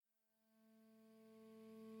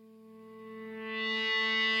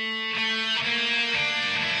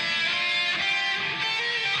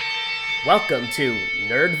Welcome to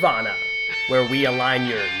Nerdvana, where we align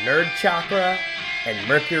your nerd chakra and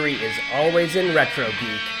Mercury is always in Retro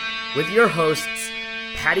Geek, with your hosts,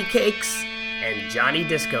 Patty Cakes and Johnny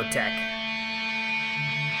Discotheque.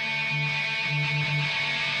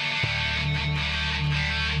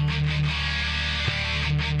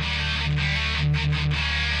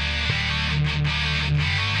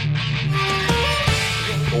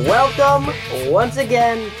 Welcome once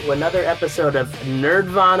again to another episode of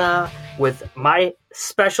Nerdvana with my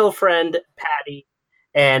special friend Patty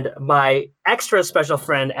and my extra special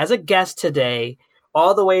friend as a guest today,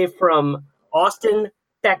 all the way from Austin,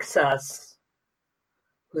 Texas,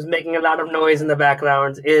 who's making a lot of noise in the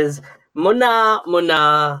background, is Muna.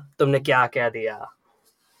 Tumne kya keh diya?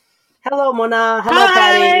 Hello, Muna. Hello, Hi!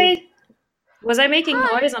 Patty. Was I making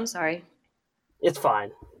noise? I'm sorry. It's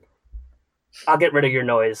fine. I'll get rid of your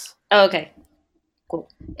noise. Oh, okay. Cool.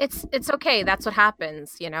 It's okay. That's what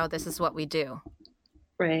happens. You know, this is what we do.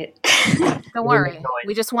 Right. Don't worry.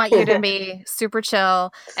 We just want you to be super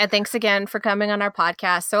chill. And thanks again for coming on our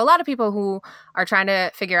podcast. So a lot of people who are trying to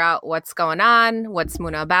figure out what's going on, what's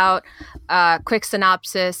Muna about. Quick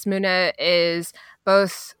synopsis. Muna is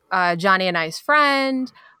both Johnny and I's friend.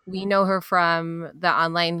 We know her from the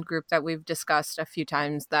online group that we've discussed a few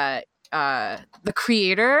times, that the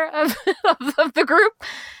creator of the group,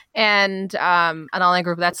 and an online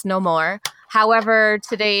group that's no more. However,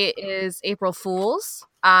 today is April Fool's.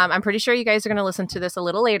 I'm pretty sure you guys are going to listen to this a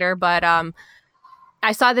little later, but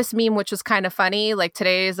I saw this meme which was kind of funny. Like,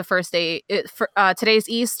 today is the first day. Today's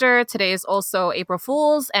Easter. Today is also April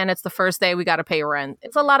Fool's, and it's the first day we got to pay rent.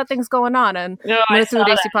 It's a lot of things going on, and I saw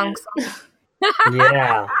that.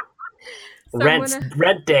 Yeah.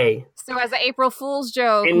 Rent day. So as an April Fool's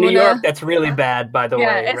joke, In New York, that's really bad, by the way.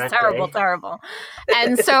 Yeah, it's terrible.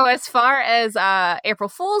 And so as far as April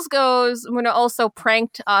Fool's goes, Muna also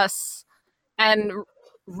pranked us and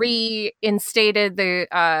reinstated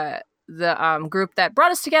the group that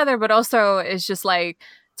brought us together, but also is just like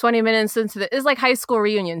 20 minutes into it's like high school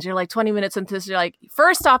reunions. You're like 20 minutes into this, you're like,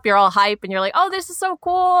 first off, you're all hype and you're like, oh, this is so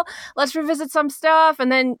cool. Let's revisit some stuff.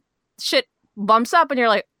 And then shit bumps up and you're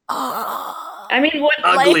like, oh. I mean,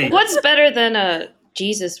 what's better than a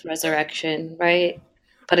Jesus resurrection, right?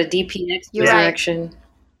 But a DPX resurrection. Right.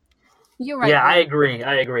 You're right. Yeah, I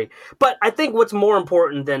agree. But I think what's more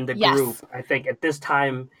important than the group, I think at this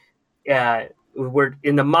time, we're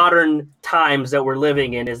in the modern times that we're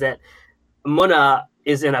living in, is that Muna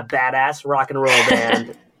is in a badass rock and roll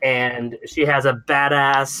band, and she has a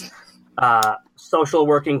badass social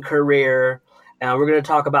working career, and we're going to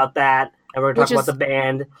talk about that. And we're going to talk about the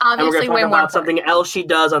band. And we're going to talk about something else she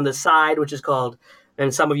does on the side, which is called,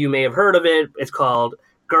 and some of you may have heard of it, it's called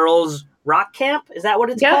Girls Rock Camp. Is that what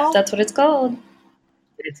it's called? Yeah, that's what it's called.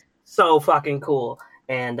 It's so fucking cool.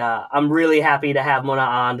 And I'm really happy to have Muna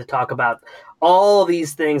on to talk about all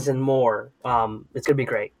these things and more. It's going to be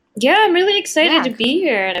great. Yeah, I'm really excited to be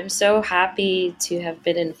here. And I'm so happy to have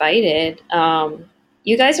been invited.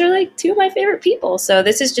 You guys are like two of my favorite people. So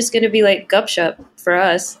this is just going to be like gupshup for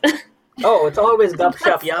us. Oh, it's always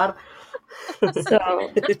gupshup, yar.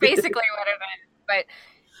 So that's basically what it is. But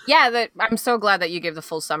yeah, I'm so glad that you gave the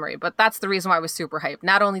full summary. But that's the reason why I was super hyped.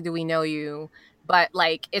 Not only do we know you, but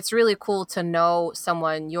like, it's really cool to know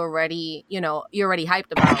someone you're already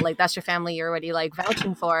hyped about. Like, that's your family you're already like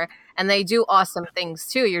vouching for, and they do awesome things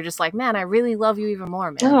too. You're just like, man, I really love you even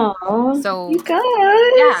more, man. Oh, so you guys.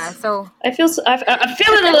 Yeah, so I'm feeling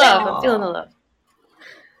the love. I'm feeling the love.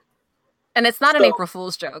 And it's not an April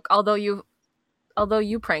Fool's joke, although you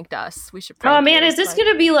pranked us. We should prank Oh man, you, is this going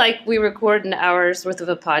to be like we record an hour's worth of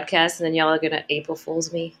a podcast and then y'all are going to April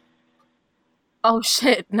Fool's me? Oh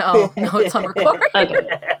shit, no, it's on recording.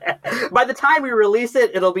 Okay. By the time we release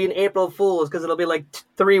it, it'll be an April Fool's because it'll be like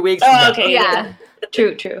 3 weeks from now. Okay, yeah.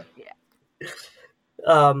 True.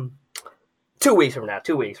 Yeah. 2 weeks from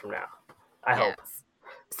now. I hope.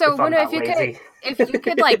 So, Muna, if you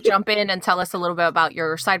could like jump in and tell us a little bit about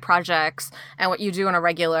your side projects and what you do on a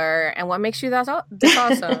regular and what makes you this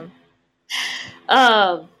awesome.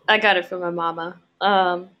 I got it from my mama.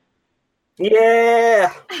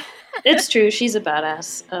 Yeah. It's true. She's a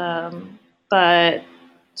badass. But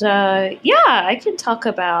I can talk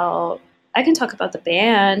about the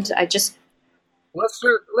band.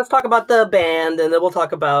 Let's talk about the band, and then we'll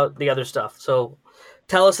talk about the other stuff. So,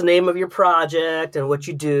 tell us the name of your project and what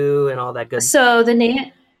you do and all that good. So the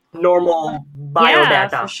name, normal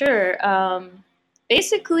biodata. Yeah, for sure.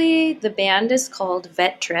 Basically, the band is called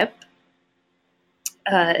Vet Trip.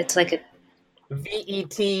 It's like a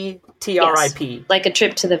VETTRIP. Yes, like a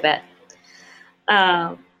trip to the vet.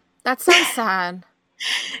 That sounds sad.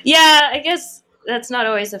 Yeah, I guess that's not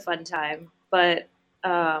always a fun time, but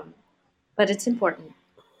it's important.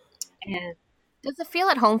 And does it feel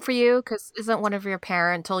at home for you? Because isn't one of your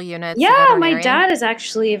parental units a yeah, my veterinarian? dad is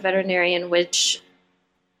actually a veterinarian, which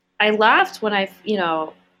I laughed when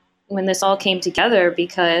when this all came together,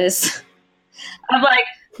 because I'm like,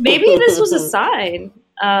 maybe this was a sign.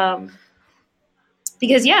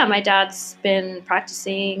 Because yeah, my dad's been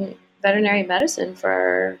practicing veterinary medicine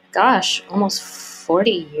for, gosh, almost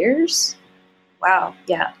 40 years. Wow.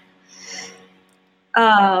 Yeah.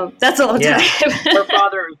 That's a long time. Her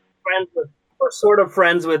father is friends with, or sort of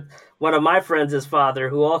friends with, one of my friends' father,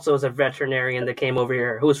 who also is a veterinarian that came over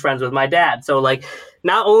here, who's friends with my dad. So, like,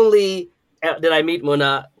 not only did I meet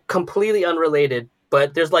Muna completely unrelated,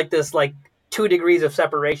 but there's like this 2 degrees of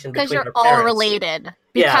separation between her parents. Because you're all related.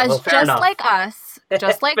 Because just enough. Like us,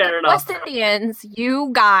 just like West Indians, you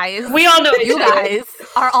guys, we all know you guys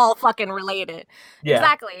are all fucking related. Yeah.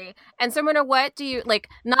 Exactly. And so, Muna, what do you, like,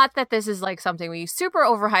 not that this is like something we super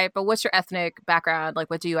overhype, but what's your ethnic background? Like,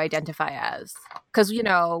 what do you identify as? Because, you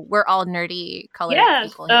know, we're all nerdy colored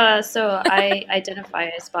people here. So I identify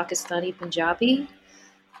as Pakistani Punjabi.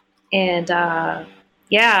 And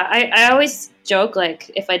yeah, I always joke,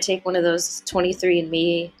 like, if I take one of those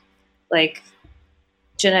 23andMe, like,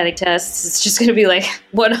 genetic tests, it's just going to be like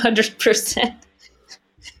 100%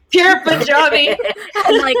 pure Punjabi.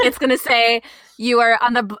 And like, it's going to say you are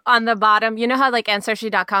on the bottom. You know how like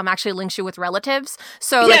Ancestry.com actually links you with relatives?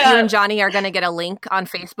 So like you and Johnny are going to get a link on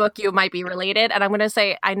Facebook. You might be related. And I'm going to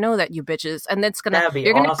say, I know that you bitches. And it's going to,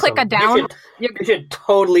 you're going to click a down. You should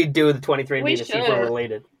totally do the 23andMe to see if we're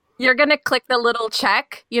related. You're going to click the little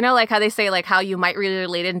check, you know, like how they say, like how you might really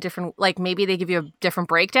relate in different, like maybe they give you a different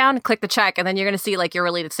breakdown, click the check, and then you're going to see like you're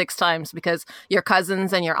related 6 times because your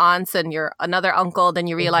cousins and your aunts and your another uncle, then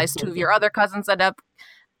you realize 2 of your other cousins end up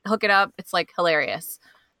hook it up. It's like hilarious.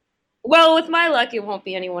 Well, with my luck, it won't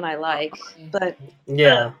be anyone I like, but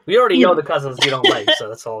yeah, we already know the cousins you don't like, so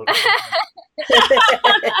that's all.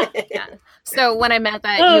 Yeah. So when I meant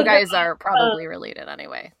that, you guys are probably related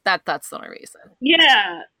anyway. That's the only reason.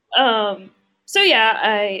 Yeah. So yeah,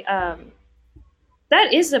 I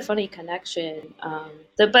that is a funny connection.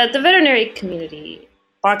 But the veterinary community,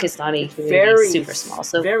 Pakistani community, is super small.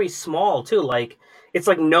 So very small too. Like it's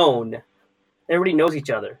like known. Everybody knows each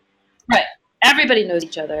other. Right. Everybody knows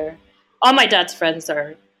each other. All my dad's friends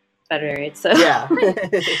are veterinarians. So yeah.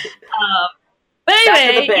 But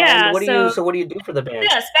anyway, yeah. What do you do for the band?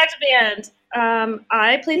 Yes, back to band.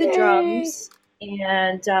 I play the drums,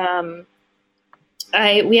 and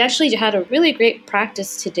we actually had a really great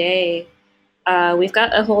practice today. We've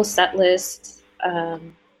got a whole set list,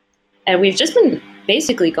 and we've just been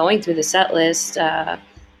basically going through the set list.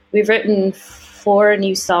 We've written 4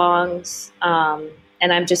 new songs, and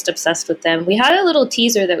I'm just obsessed with them. We had a little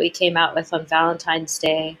teaser that we came out with on Valentine's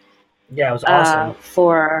Day. Yeah, it was awesome.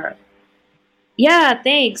 Yeah,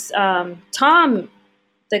 thanks. Tom,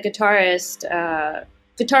 the guitarist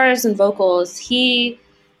and vocals, he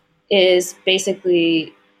is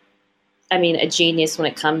basically, I mean, a genius when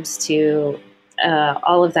it comes to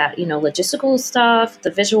all of that, you know, logistical stuff, the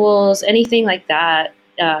visuals, anything like that.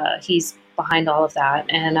 He's behind all of that.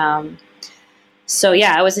 And so,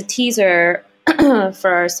 yeah, it was a teaser for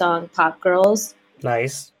our song Pop Girls.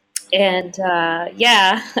 Nice. And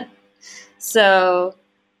yeah, so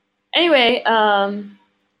anyway.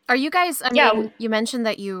 Are you guys, I mean, you mentioned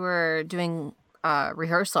that you were doing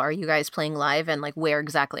rehearsal. Are you guys playing live, and like where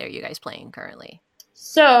exactly are you guys playing currently?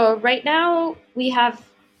 So right now we have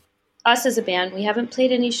us as a band. We haven't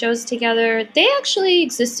played any shows together. They actually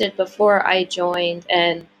existed before I joined,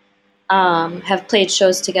 and have played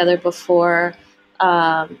shows together before.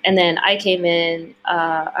 And then I came in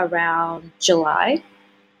around July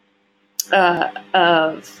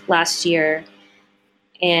of last year.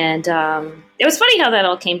 And it was funny how that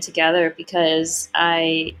all came together, because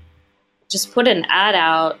I just put an ad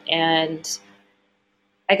out and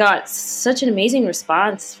I got such an amazing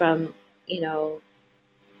response from, you know,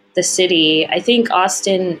 the city. I think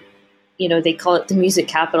Austin, you know, they call it the music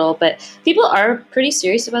capital, but people are pretty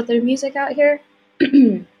serious about their music out here.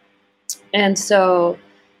 And so,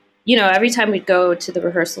 you know, every time we'd go to the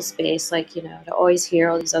rehearsal space, like, you know, to always hear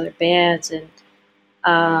all these other bands, and,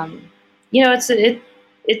 you know,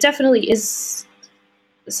 it definitely is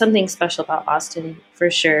something special about Austin,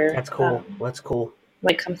 for sure. That's cool. That's cool.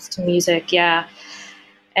 When it comes to music, yeah.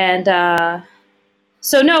 And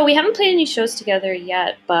so, no, we haven't played any shows together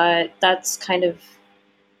yet, but that's kind of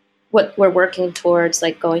what we're working towards,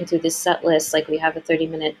 like going through this set list. Like we have a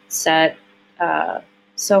 30-minute set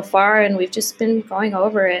so far, and we've just been going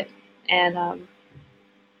over it. And,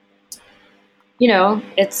 you know,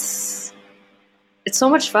 it's it's so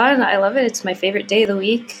much fun. I love it. It's my favorite day of the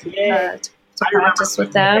week to practice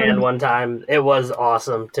with them. And one time, it was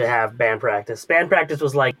awesome to have band practice. Band practice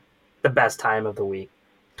was like the best time of the week.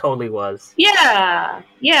 Totally was. Yeah,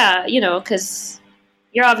 because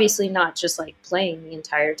you're obviously not just like playing the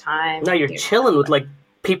entire time. No, you're chilling with like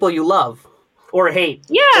people you love or hate.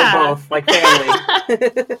 Yeah, or both, like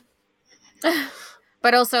family.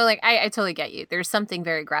 But also, like, I totally get you. There's something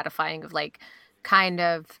very gratifying of like kind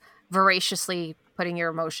of voraciously putting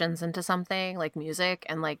your emotions into something like music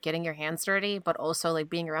and like getting your hands dirty, but also like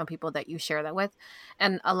being around people that you share that with.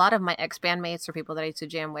 And a lot of my ex-bandmates or people that I used to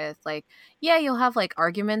jam with, like, yeah, you'll have like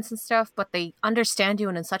arguments and stuff, but they understand you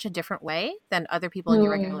in such a different way than other people in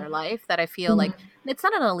your regular life that I feel like it's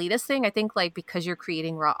not an elitist thing. I think like because you're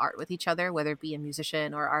creating raw art with each other, whether it be a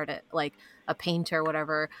musician or art like a painter or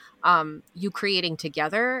whatever, you creating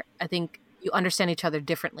together, I think you understand each other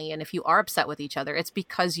differently. And if you are upset with each other, it's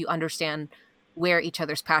because you understand where each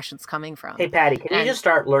other's passion's coming from. Hey, Patty, can you just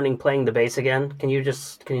start playing the bass again? Can you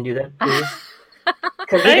do that, please?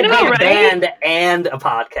 Because we can be a band and a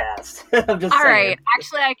podcast. I'm just all saying. Right.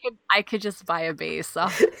 Actually, I could just buy a bass. So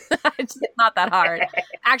it's not that hard.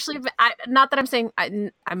 Actually, not that I'm saying I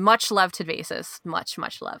much love to basses. Much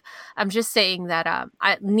love. I'm just saying that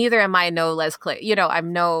neither am I no Les Clay.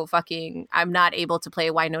 I'm not able to play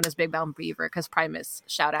Wynona's Big Brown Beaver because Primus,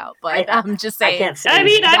 shout out. But I'm just saying. I can't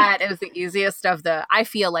say that it was the easiest of I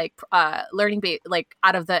feel like learning like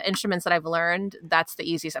out of the instruments that I've learned, that's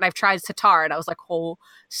the easiest. And I've tried sitar and I was like, oh,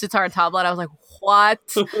 sitar and tabla, and I was like, what?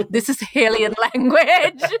 This is alien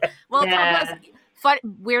language. Well, tabla's fun.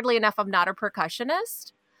 Weirdly enough, I'm not a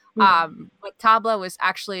percussionist. But tabla was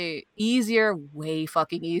actually way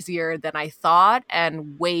fucking easier than I thought,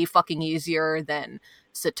 and way fucking easier than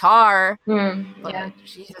sitar. Yeah.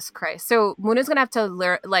 Jesus Christ. So Muna's gonna have to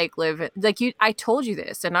live I told you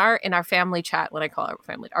this in our family chat, when I call our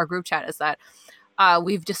family, our group chat, is that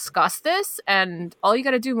we've discussed this, and all you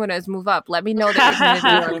got to do, Muna, is move up. Let me know that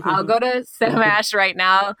you're in New York. I'll go to Cinemash right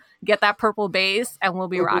now, get that purple bass, and we'll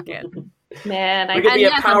be rocking. Man, we could be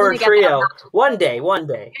a power trio. One day.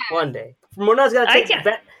 Muna's got to take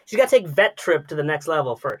she's got to take vet trip to the next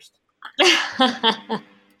level first.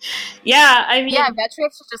 Yeah, I mean, vet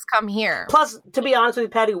trip should just come here. Plus, to be honest with you,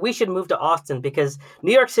 Patty, we should move to Austin because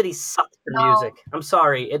New York City sucks for music. I'm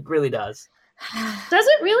sorry, it really does. Does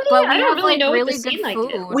it really? But I don't really know really what the scene like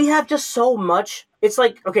it. We have just so much. It's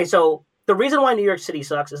like, okay, so the reason why New York City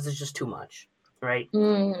sucks is there's just too much, right?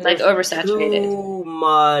 Like oversaturated. Too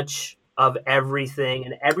much of everything,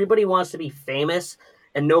 and everybody wants to be famous,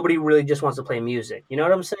 and nobody really just wants to play music. You know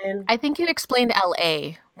what I'm saying? I think you explained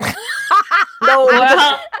L.A. No,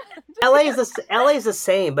 LA is the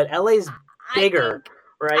same, but LA's bigger,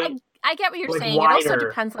 right? I get what you're saying. Wider. It also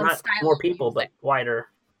depends on style. More people, but wider.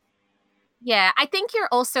 Yeah, I think you're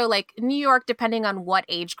also like New York, depending on what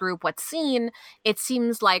age group, what scene, it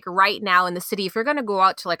seems like right now in the city, if you're going to go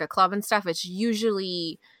out to like a club and stuff, it's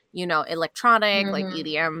usually, electronic, like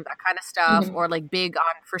EDM, that kind of stuff, or like big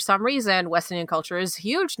on, for some reason, West Indian culture is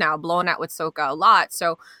huge now, blowing out with soca a lot.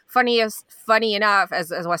 So funny enough,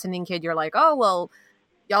 as a West Indian kid, you're like, oh, well,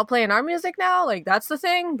 y'all playing our music now? Like, that's the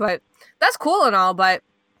thing, but that's cool and all, but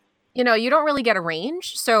you don't really get a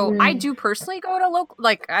range. So I do personally go to local,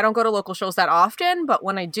 like I don't go to local shows that often, but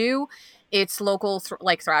when I do, it's local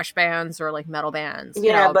like thrash bands or like metal bands.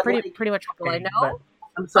 Yeah, but pretty much what I know.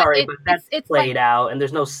 I'm sorry, but that's played out, and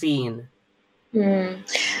there's no scene.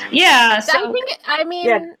 Yeah, so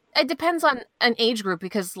it depends on an age group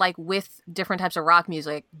because, like, with different types of rock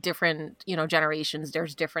music, different generations,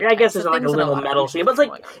 there's different. Yeah, I guess there's like a little metal scene, but it's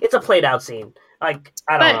like it's a played out scene. Like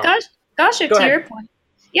I don't know. Gosh, to your point.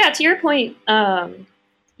 Yeah, to your point, there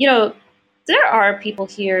are people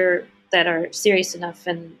here that are serious enough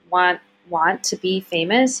and want to be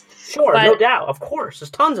famous. Sure, no doubt, of course, there's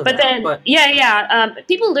tons of them.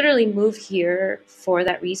 People literally move here for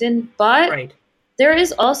that reason. But there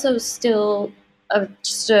is also still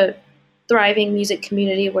just a thriving music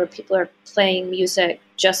community where people are playing music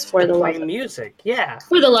just for the love of music. Yeah,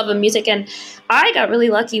 for the love of music. And I got really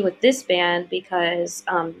lucky with this band because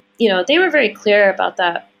they were very clear about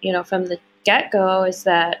that, from the get-go, is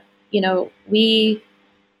that,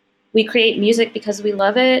 we create music because we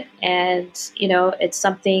love it, and, it's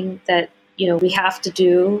something that, we have to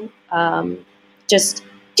do. Just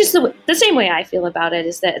the same way I feel about it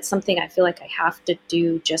is that it's something I feel like I have to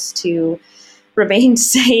do just to remain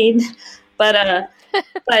sane. But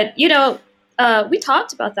we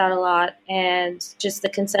talked about that a lot, and just the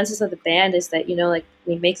consensus of the band is that,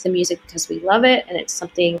 we make the music because we love it, and it's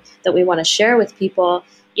something that we want to share with people,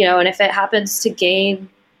 and if it happens to gain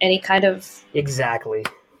any kind of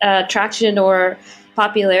traction or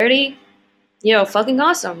popularity, fucking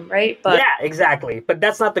awesome, right? But yeah, exactly. But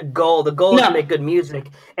that's not the goal. The goal is to make good music.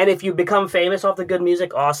 And if you become famous off the good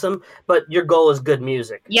music, awesome. But your goal is good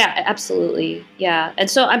music. Yeah, absolutely. Yeah. And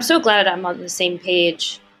so I'm so glad I'm on the same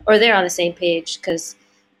page, or they're on the same page, because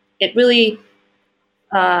it really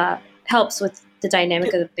helps with the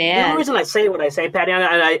dynamic of the band. The only reason I say what I say, Patty,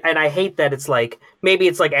 and I hate that it's like, maybe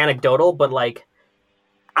it's like anecdotal, but like,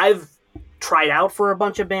 I've tried out for a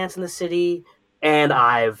bunch of bands in the city, and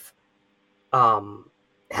I've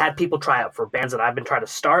had people try out for bands that I've been trying to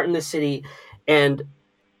start in the city, and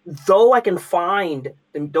though I can find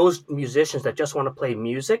those musicians that just want to play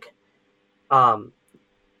music,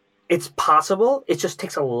 it's possible. It just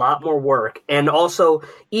takes a lot more work. And also,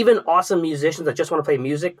 even awesome musicians that just want to play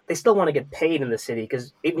music, they still want to get paid in the city,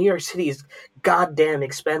 because New York City is goddamn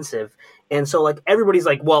expensive. And so, like, everybody's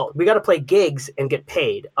like, well, we got to play gigs and get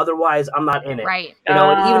paid. Otherwise, I'm not in it. Right. And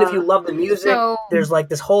even if you love the music, there's, like,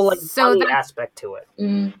 this whole, like, money aspect to it.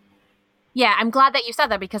 Mm. Yeah, I'm glad that you said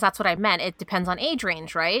that, because that's what I meant. It depends on age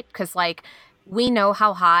range, right? Because, like, we know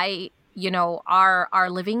how high, our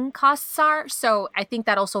living costs are. So I think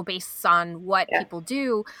that also based on what people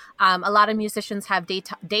do. A lot of musicians have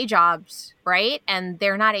day jobs, right? And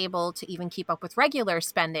they're not able to even keep up with regular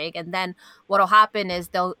spending. And then what'll happen is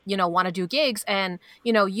they'll, want to do gigs, and,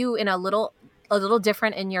 you in a little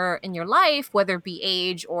different in your life, whether it be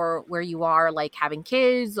age or where you are, like having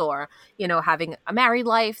kids or, having a married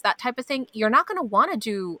life, that type of thing. You're not going to want to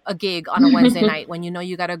do a gig on a Wednesday night when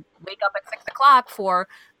you got to wake up at 6:00 for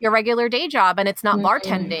your regular day job, and it's not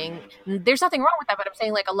bartending. There's nothing wrong with that, but I'm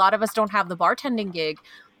saying, like, a lot of us don't have the bartending gig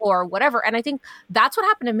or whatever. And I think that's what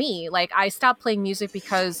happened to me. Like, I stopped playing music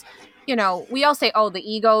because, we all say, oh, the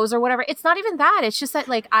egos or whatever. It's not even that. It's just that,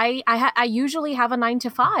 like, I usually have a 9 to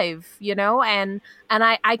 5, and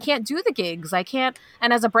I can't do the gigs. I can't.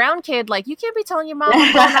 And as a brown kid, like, you can't be telling your mom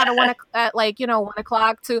I'm going out at 1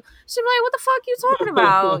 o'clock to. She'd be like, what the fuck you talking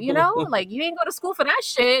about? Like, you didn't go to school for that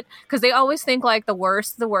shit, because they always think, like, the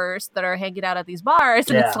worst that are hanging out at these bars,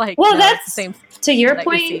 and it's like, well, that's the same. To your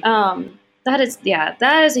point. That is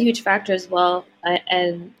a huge factor as well.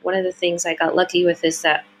 And one of the things I got lucky with is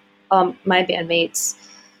that my bandmates,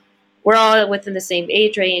 we're all within the same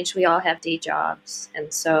age range. We all have day jobs.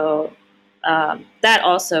 And so that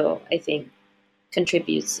also, I think,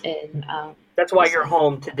 contributes in. That's why you're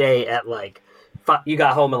home today at like, you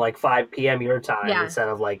got home at like 5 p.m. your time instead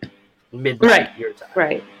of like midnight your time.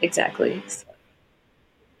 Right, exactly. So.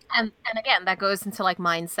 And again, that goes into like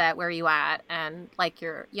mindset, where you at, and like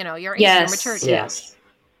your age, your maturity. Yes.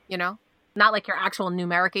 Not like your actual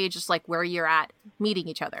numeric age, just like where you're at meeting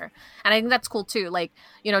each other. And I think that's cool too. Like,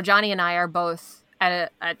 Johnny and I are both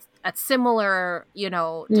at similar,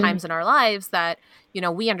 times in our lives that,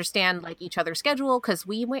 we understand like each other's schedule, because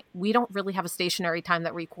we don't really have a stationary time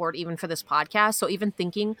that we record even for this podcast. So even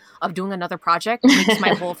thinking of doing another project makes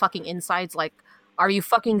my whole fucking insides like, are you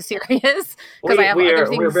fucking serious? Because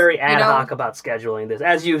we're very ad hoc about scheduling this,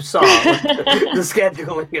 as you saw with the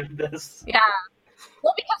scheduling of this. Yeah.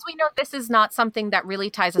 Well, because we know this is not something that really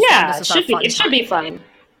ties us down. This is it should be fun.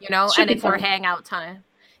 And it's our hangout time.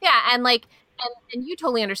 Yeah, and like, and you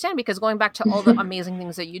totally understand, because going back to all the amazing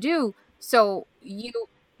things that you do, so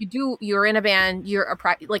you're in a band,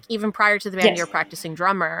 like even prior to the band, you're a practicing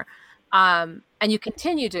drummer, and you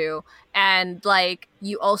continue to, and like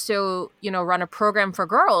you also run a program for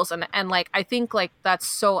girls, and like I think like that's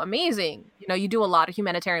so amazing. You do a lot of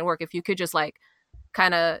humanitarian work. If you could just like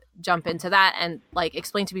kind of jump into that and like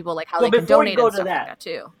explain to people like how they can donate and stuff like that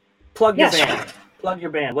too. Plug your band. Plug your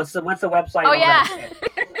band. What's the website? Oh yeah.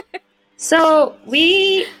 So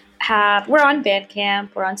we're on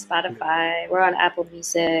Bandcamp, we're on Spotify, we're on Apple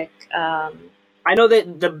Music. I know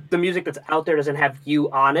that the music that's out there doesn't have you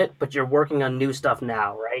on it, but you're working on new stuff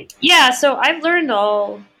now, right? Yeah, so I've learned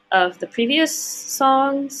all of the previous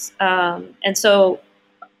songs, and so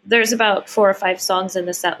there's about 4 or 5 songs in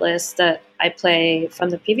the set list that I play from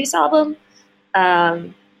the previous album.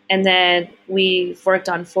 And then we've worked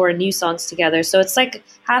on 4 new songs together. So it's like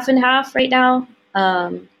half and half right now,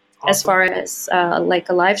 awesome. As far as like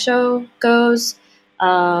a live show goes.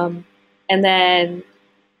 And then,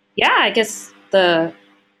 I guess the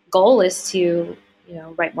goal is to,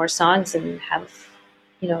 write more songs and have,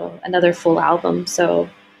 another full album. So...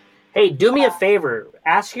 Hey, do me a favor.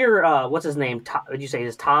 Ask your, what's his name? Did you say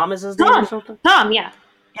Tom is his name or something? Tom, yeah.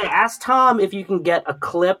 Yeah, ask Tom if you can get a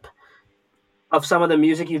clip of some of the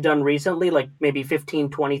music you've done recently, like maybe 15,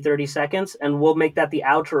 20, 30 seconds, and we'll make that the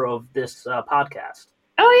outro of this podcast.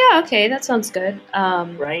 Oh, yeah, okay, that sounds good.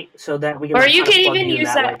 Right? So that we can... Or you can even use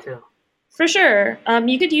that too. For sure.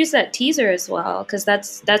 You could use that teaser as well because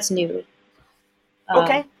that's new.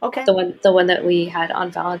 Okay. The one that we had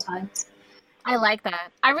on Valentine's. I like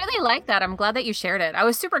that. I really like that. I'm glad that you shared it. I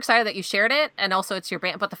was super excited that you shared it, and also it's your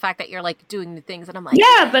band. But the fact that you're like doing new things, and I'm like,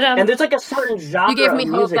 yeah, but and there's like a certain genre you gave me of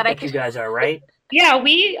hope music that you guys are, right? Yeah,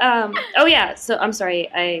 we. Oh yeah. So I'm sorry,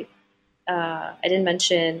 I didn't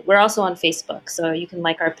mention we're also on Facebook, so you can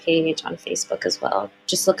like our page on Facebook as well.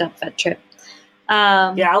 Just look up Vet Trip.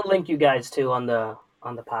 Yeah, I'll link you guys too on the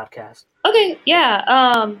podcast. Okay,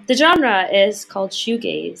 yeah. The genre is called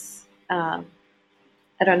shoegaze.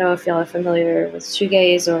 I don't know if y'all are familiar with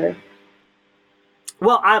shoegaze or.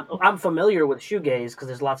 Well, I'm familiar with shoegaze because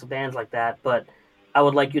there's lots of bands like that, but I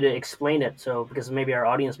would like you to explain it because maybe our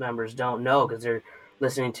audience members don't know because they're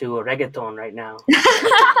listening to a reggaeton right now.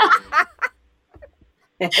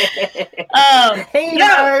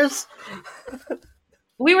 Haters! Yeah.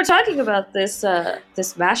 We were talking about this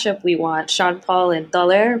this mashup we want, Sean Paul and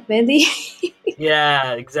Dollar, Mandy.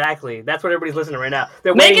 Yeah, exactly. That's what everybody's listening to right now.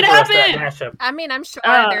 They're Make waiting it for us to happen! mashup. I mean, I'm sure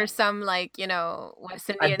there's some like West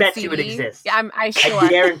Indian. I bet CD. you it exists. Yeah, I'm sure. I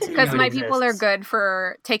guarantee because my exists. people are good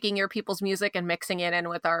for taking your people's music and mixing it in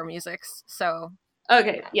with our music. So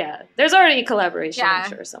okay, yeah, there's already a collaboration. Yeah,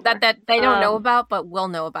 I'm sure somewhere that they don't know about, but we'll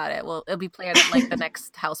know about it. It'll be played at like the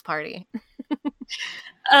next house party.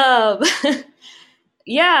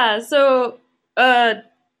 Yeah. So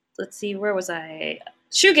let's see, where was I?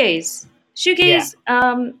 Shoegaze.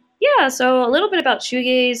 Yeah. So a little bit about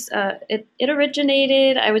shoegaze. It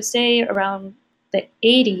originated, I would say, around the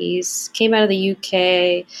 80s. Came out of the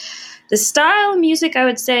UK. The style of music, I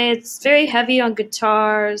would say, it's very heavy on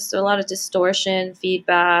guitars. A lot of distortion,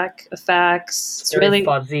 feedback, effects. It's very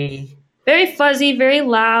fuzzy. Very fuzzy, very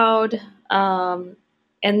loud. And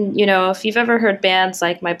if you've ever heard bands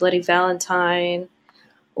like My Bloody Valentine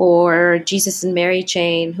or Jesus and Mary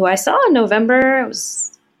Chain, who I saw in November, it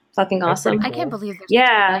was fucking awesome. Cool. I can't believe they're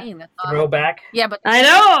yeah. Throwback. Yeah, but I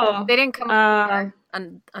know they didn't come up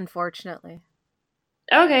unfortunately.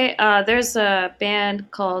 Okay, there's a band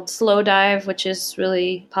called Slow Dive, which is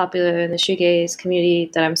really popular in the shoegaze community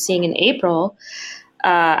that I'm seeing in April.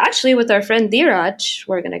 Actually, with our friend Dheeraj,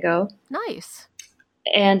 we're gonna go. Nice.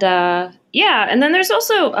 And and then there's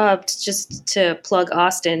also just to plug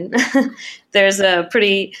Austin, there's a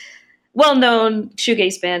pretty well-known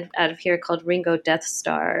shoegaze band out of here called Ringo Death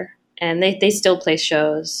Star, and they still play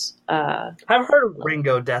shows. I've heard of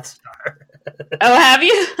Ringo Death Star. Oh, have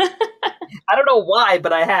you? I don't know why,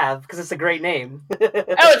 but I have because it's a great name. Oh,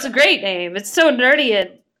 it's a great name. It's so nerdy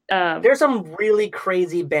and. There's some really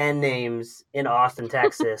crazy band names in Austin,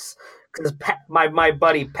 Texas. Because my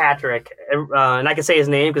buddy Patrick, and I can say his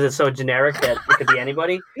name because it's so generic that it could be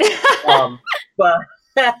anybody. But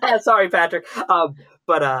sorry, Patrick.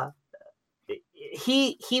 But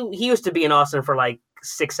he used to be in Austin for like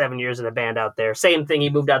 6-7 years in a band out there. Same thing. He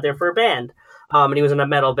moved out there for a band, and he was in a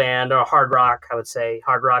metal band or a hard rock. I would say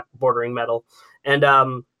hard rock bordering metal. And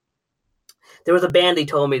there was a band he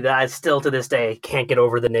told me that I still to this day can't get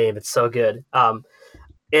over the name. It's so good. And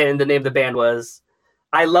the name of the band was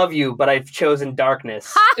I Love You, But I've Chosen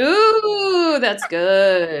Darkness. Ooh, that's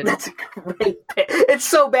good. That's a great band. It's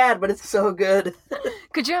so bad, but it's so good.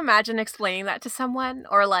 Could you imagine explaining that to someone?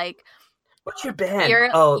 Or like, what's your band?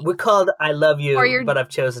 We're called I Love You, But I've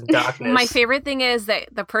Chosen Darkness. My favorite thing is that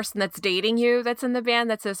the person that's dating you that's in the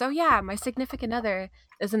band that says, oh yeah, my significant other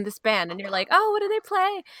is in this band. And you're like, oh, what do they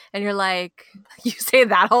play? And you're like, you say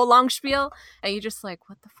that whole long spiel and you're just like,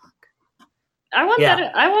 what the fuck? I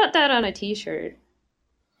want that on a t-shirt.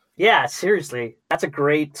 Yeah, seriously. That's a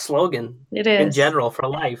great slogan. It is. In general, for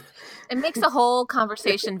life. It makes the whole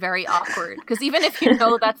conversation very awkward. Because even if you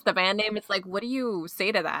know that's the band name, it's like, what do you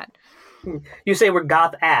say to that? You say we're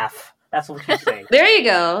Goth AF. That's what you're saying. There you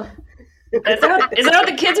go. Is that what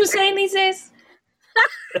the kids are saying these days?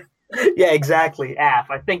 Yeah, exactly.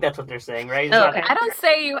 AF. I think that's what they're saying, right? Okay. I don't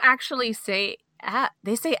say you actually say AF.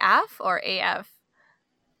 They say AF or AF?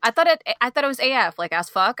 I thought it was AF, like as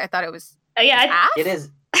fuck. I thought it was AF? It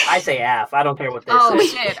is. I say AF. I don't care what they say. Oh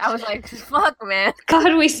shit! I was like, "Fuck, man."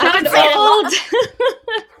 God, we sound old.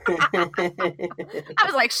 I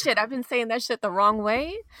was like, "Shit!" I've been saying that shit the wrong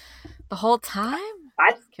way the whole time.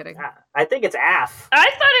 Just kidding. I think it's AF. I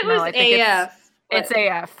thought it was AF. It's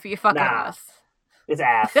AF. You fucking us. It's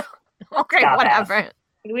AF. Okay, Stop whatever. AF.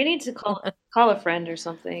 We need to call a friend or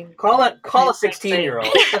something. Call a 16-year-old.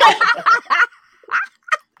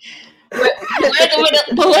 Where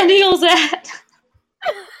the millennials at?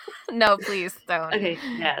 No, please don't. Okay,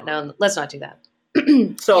 yeah, no, let's not do that.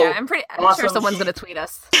 So yeah, I'm sure someone's gonna tweet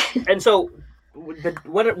us. And so,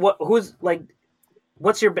 who's like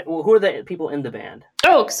who are the people in the band?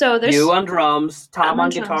 Oh, so there's you on drums, Tom on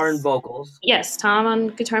guitar and vocals. Yes, Tom on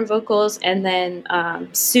guitar and vocals, and then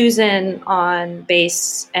Susan on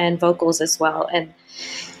bass and vocals as well. And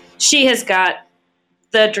she has got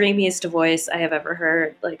the dreamiest voice I have ever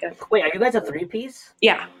heard. Wait, are you guys a 3-piece?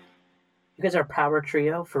 Yeah. You guys are a power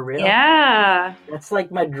trio for real? Yeah. That's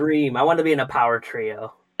like my dream. I want to be in a power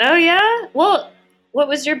trio. Oh yeah? Well, what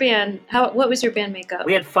was your band? What was your band makeup?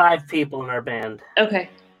 We had 5 people in our band. Okay.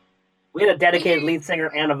 We had a dedicated lead singer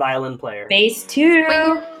and a violin player. Bass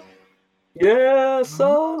too. Yeah,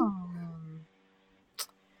 so.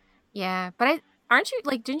 Yeah, but aren't you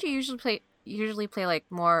like? Didn't you usually play like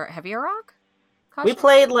more heavier rock? Caution? We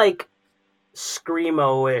played like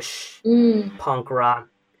screamo-ish punk rock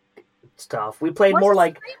stuff. We played more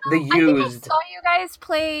like The Used. I think I saw you guys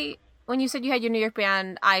play when you said you had your New York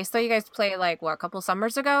band. I saw you guys play like a couple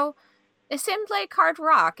summers ago. It seemed like hard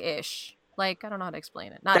rock-ish. Like, I don't know how to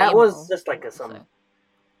explain it. That was just like if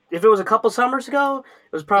it was a couple summers ago,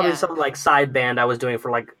 it was probably some like side band I was doing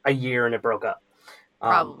for like a year and it broke up.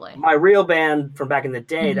 Probably. My real band from back in the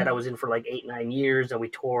day that I was in for like 8-9 years and we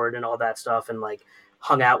toured and all that stuff and like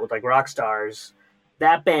hung out with like rock stars.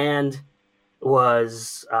 That band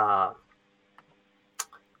was that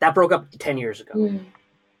broke up 10 years ago.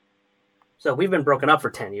 So we've been broken up for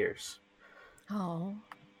 10 years. Oh.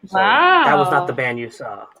 So wow. That was not the band you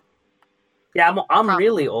saw. Yeah, I'm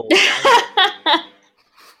really old.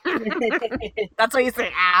 That's why you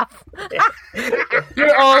say AF.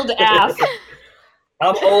 You're old AF.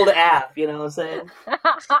 I'm old AF, you know what I'm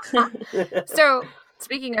saying? So,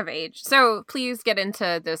 speaking of age, please get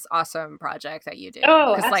into this awesome project that you did.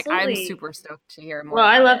 Oh, absolutely. Like, I'm super stoked to hear more. Well,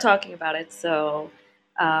 I love talking about it, so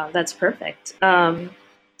that's perfect.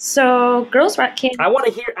 So, Girls Rock Camp.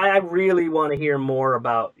 I really want to hear more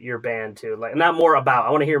about your band too. Like, not more about. I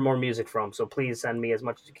want to hear more music from. So please send me as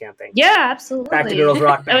much as you can. Thank you. Yeah, absolutely. Back to Girls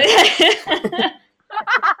Rock Band.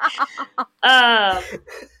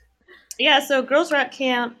 Yeah. So Girls Rock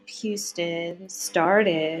Camp Houston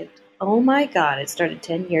started. Oh my God! It started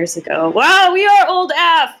 10 years ago. Wow, we are old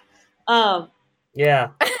AF. Yeah.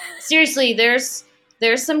 Seriously, there's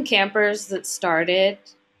some campers that started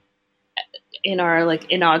in our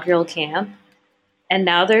like inaugural camp and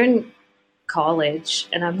now they're in college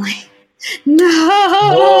and I'm like, no.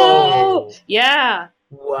 Whoa. Yeah.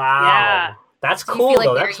 Wow. Yeah. That's cool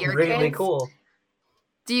though. That's really kids? Cool.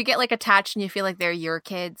 Do you get like attached and you feel like they're your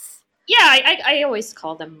kids? Yeah, I always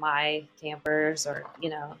call them my campers or,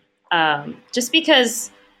 just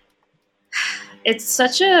because it's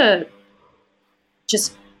such a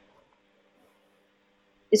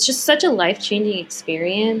it's just such a life-changing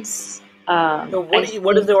experience. So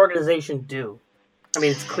what does the organization do? I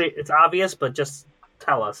mean, it's clear, it's obvious, but just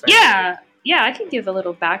tell us. Yeah, I can give a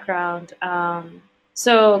little background.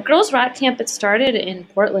 So Girls Rock Camp, it started in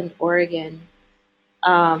Portland, Oregon.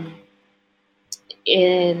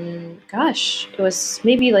 It was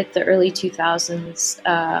maybe like the early 2000s.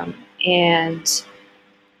 And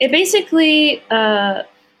it basically, a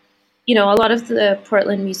lot of the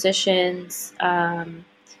Portland musicians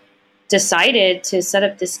decided to set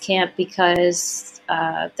up this camp because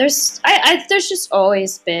there's just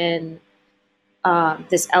always been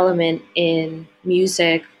this element in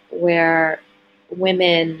music where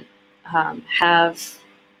women have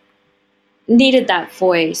needed that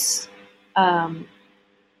voice.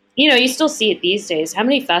 You still see it these days. How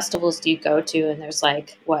many festivals do you go to and there's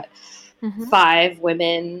like 5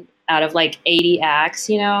 women out of like 80 acts?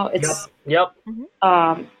 It's yep.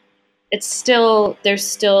 There's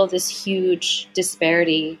still this huge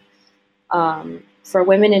disparity for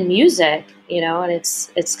women in music, and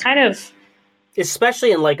it's kind of,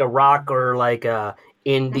 especially in like a rock or like a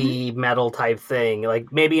indie metal type thing,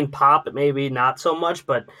 like maybe in pop, maybe not so much,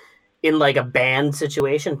 but in like a band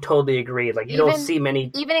situation, totally agree. Like you don't see many,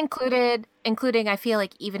 even including I feel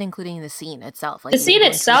like even including the scene itself, like the scene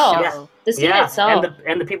itself,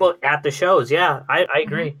 and the people at the shows. Yeah, I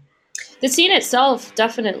agree. The scene itself,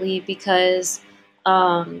 definitely, because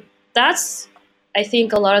that's, I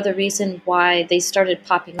think, a lot of the reason why they started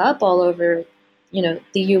popping up all over, the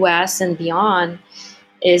U.S. and beyond,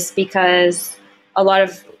 is because a lot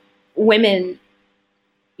of women,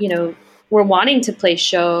 were wanting to play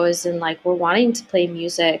shows and like were wanting to play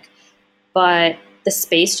music, but the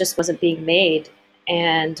space just wasn't being made.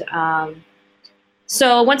 And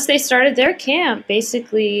so once they started their camp,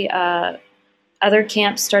 basically, other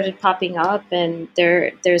camps started popping up, and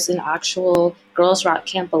there's an actual Girls Rock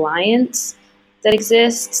Camp Alliance that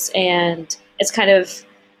exists, and it's kind of,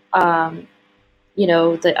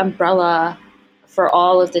 the umbrella for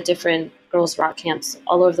all of the different Girls Rock camps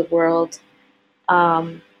all over the world.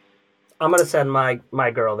 Um, I'm gonna send my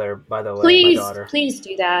girl there. By the way, please, my daughter. please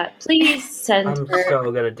do that. Please send I'm her.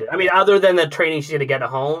 so gonna do. I mean, other than the training she's gonna get at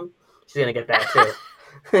home, she's gonna get that too.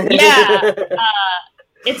 Yeah,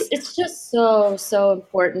 it's just so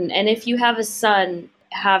important. And if you have a son,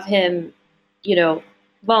 have him,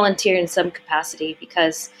 volunteer in some capacity,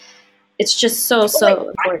 because it's just so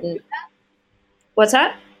important. What's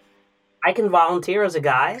that? I can volunteer as a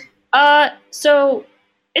guy. So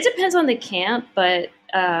it depends on the camp, but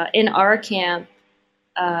in our camp,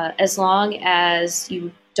 as long as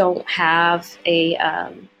you don't have a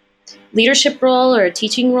leadership role or a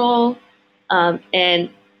teaching role, and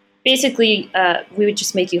basically we would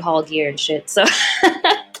just make you haul gear and shit. So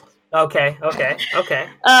Okay.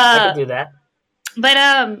 I can do that.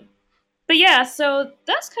 But yeah, so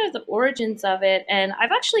that's kind of the origins of it. And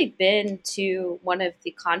I've actually been to one of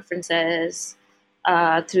the conferences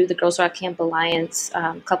through the Girls Rock Camp Alliance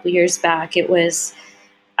a couple years back. It was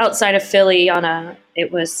outside of Philly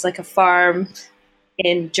it was like a farm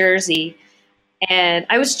in Jersey. And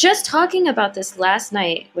I was just talking about this last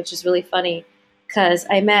night, which is really funny because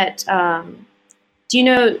I met, do you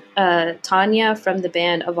know Tanya from the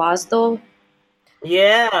band Avazdol?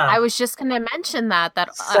 Yeah. I was just going to mention that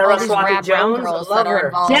Saraswati all these rad Jones, girls love that are her.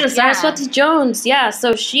 involved. Yeah, Saraswati Jones. Yeah,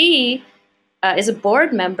 so she is a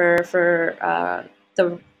board member for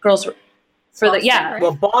the girls for Boston, the right?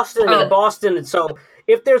 Well, Boston. So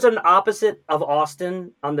if there's an opposite of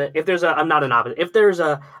Austin if there's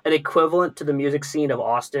an equivalent to the music scene of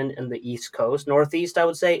Austin in the East Coast, Northeast, I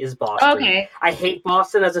would say, is Boston. Okay. I hate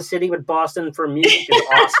Boston as a city, but Boston for music is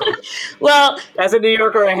awesome. Well, as a New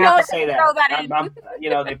Yorker, I have to say that. throw that in. I'm,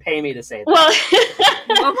 they pay me to say that. well,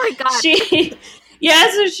 Oh my God.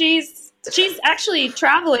 So she's actually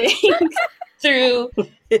traveling through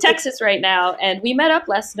Texas right now, and we met up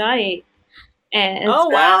last night. And oh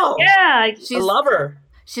wow! Yeah, I love her.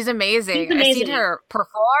 She's amazing. She's amazing. I've seen her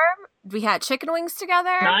perform. We had chicken wings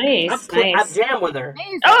together. Nice. I've jammed with her.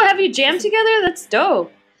 Amazing. Oh, have you jammed together? That's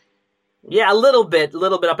dope. Yeah, a little bit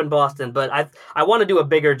up in Boston, but I want to do a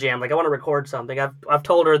bigger jam. Like I want to record something. I've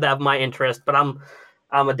told her that my interest, but I'm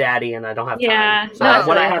a daddy and I don't have time. Yeah, so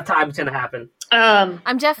when I have time, it's gonna happen. I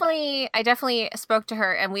definitely spoke to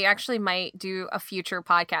her, and we actually might do a future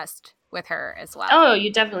podcast with her as well. Oh,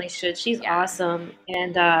 you definitely should. She's awesome.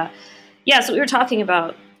 And so we were talking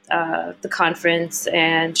about the conference,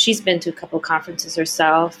 and she's been to a couple of conferences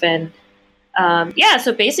herself. And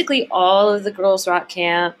so basically all of the Girls Rock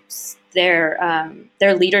camps, their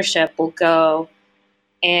leadership will go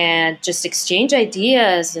and just exchange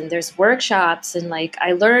ideas, and there's workshops, and like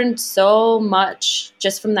I learned so much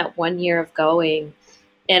just from that 1 year of going.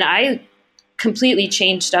 And I completely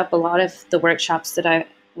changed up a lot of the workshops that I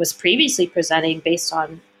was previously presenting based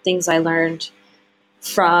on things I learned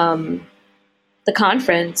from the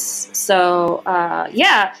conference. So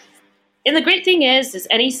and the great thing is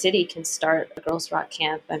any city can start a Girls Rock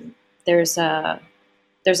camp, and there's a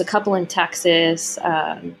couple in Texas,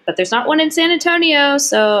 but there's not one in San Antonio.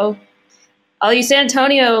 So all you San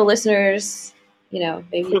Antonio listeners,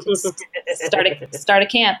 maybe you can start a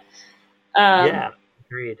camp. Yeah,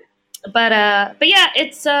 agreed. But yeah,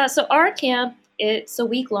 it's so our camp. It's a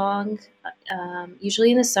week long, usually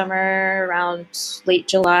in the summer, around late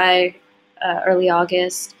July, early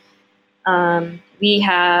August. We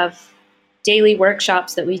have daily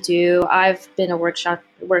workshops that we do. I've been a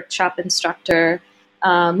workshop instructor.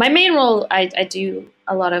 My main role, I do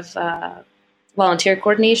a lot of volunteer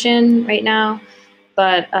coordination right now,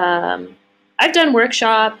 but I've done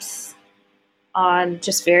workshops on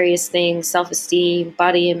just various things: self-esteem,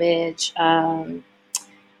 body image,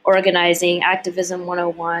 organizing, activism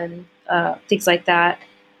 101, things like that.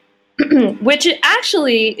 Which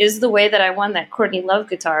actually is the way that I won that Courtney Love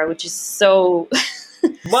guitar, which is so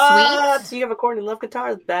what? So you have a Courtney Love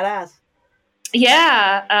guitar? That's badass.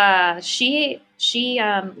 Yeah, she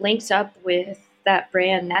linked up with that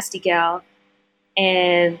brand Nasty Gal,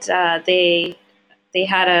 and they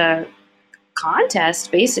had a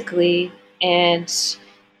contest basically, and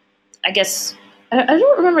I guess I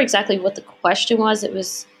don't remember exactly what the question was. It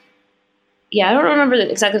was. Yeah, I don't remember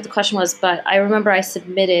exactly what the question was, but I remember I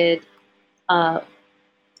submitted a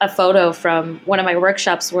photo from one of my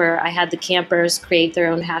workshops where I had the campers create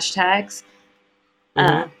their own hashtags,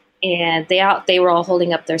 and they were all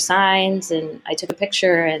holding up their signs, and I took a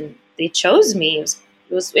picture, and they chose me. It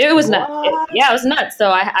was nuts. It was nuts.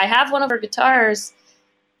 So I have one of her guitars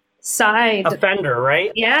signed, a Fender,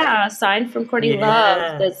 right? Yeah, signed from Courtney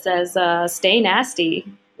Love that says "Stay Nasty,"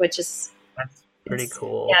 which is. Pretty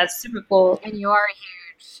cool. Yeah, it's super cool. And you are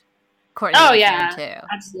huge. Courtney. Oh yeah, too.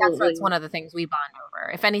 absolutely. That's one of the things we bond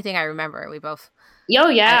over. If anything, I remember we both. Oh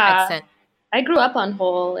yeah, I grew up on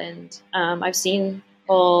Hole, and I've seen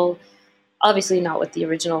Hole. Obviously, not with the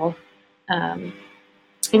original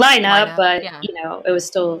lineup, but yeah. It was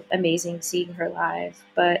still amazing seeing her live.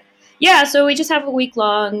 But yeah, so we just have a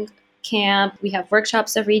week-long camp. We have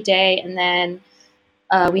workshops every day, and then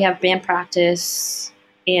we have band practice.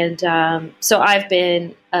 And so I've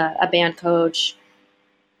been a band coach,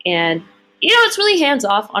 and it's really hands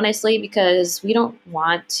off, honestly, because we don't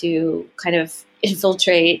want to kind of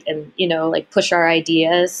infiltrate and like push our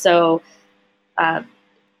ideas. So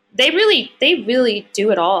they really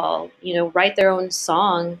do it all. Write their own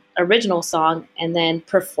original song, and then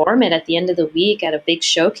perform it at the end of the week at a big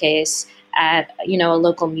showcase at a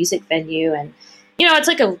local music venue. And it's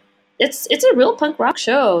like it's a real punk rock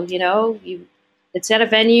show. It's at a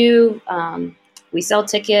venue. We sell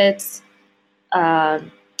tickets.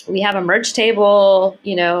 We have a merch table.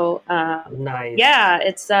 Nice. Yeah,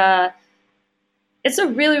 it's a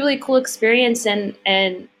really, really cool experience. And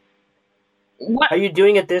are you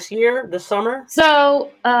doing it this summer?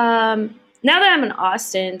 So now that I'm in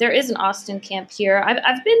Austin, there is an Austin camp here.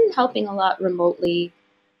 I've been helping a lot remotely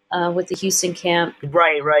with the Houston camp.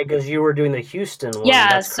 Right, because you were doing the Houston one. Yeah,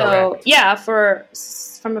 That's correct.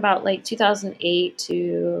 From about like 2008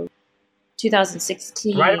 to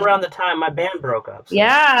 2016. Right around the time my band broke up. So.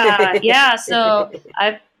 Yeah. So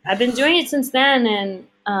I've been doing it since then, and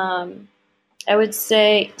I would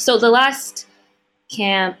say so. The last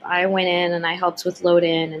camp, I went in and I helped with load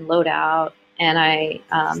in and load out, and I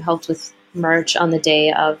helped with merch on the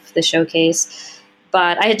day of the showcase.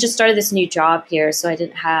 But I had just started this new job here, so I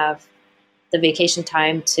didn't have the vacation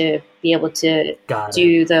time to be able to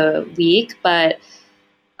do the week. But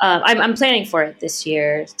I'm planning for it this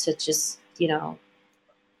year to just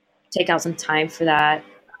take out some time for that.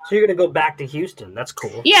 So you're gonna go back to Houston? That's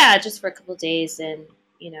cool. Yeah, just for a couple of days, and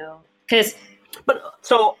because. But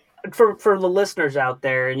so. For the listeners out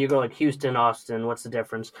there, and you go like Houston, Austin, what's the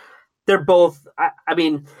difference? They're both, I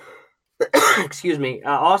mean, excuse me,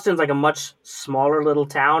 Austin's like a much smaller little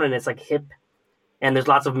town, and it's like hip, and there's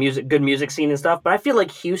lots of good music scene and stuff. But I feel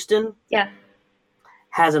like Houston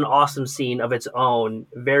has an awesome scene of its own,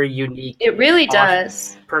 very unique. It really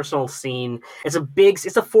does. Personal scene. It's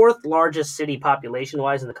the fourth largest city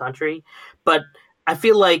population-wise in the country, but I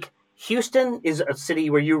feel like Houston is a city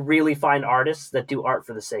where you really find artists that do art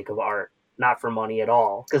for the sake of art, not for money at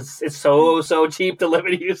all, because it's so cheap to live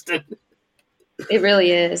in Houston. It really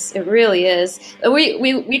is. It really is.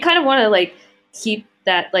 We kind of want to like keep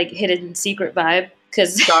that like hidden secret vibe,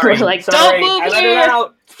 because we're like, don't move here. Let it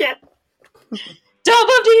out. Shit. Don't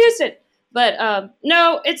move to Houston. But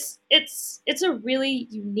no, it's a really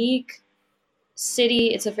unique city.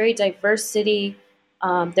 It's a very diverse city.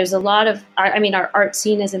 There's a lot of, our art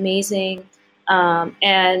scene is amazing.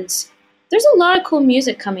 And there's a lot of cool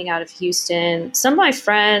music coming out of Houston. Some of my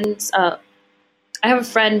friends, I have a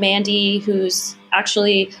friend, Mandy, who's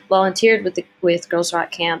actually volunteered with Girls Rock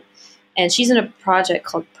Camp. And she's in a project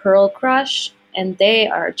called Pearl Crush. And they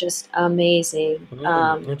are just amazing.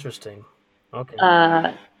 Interesting.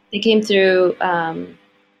 Okay. They came through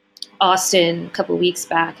Austin a couple of weeks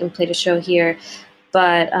back and played a show here.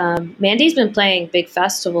 But Mandy's been playing big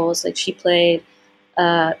festivals. Like she played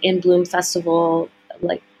In Bloom Festival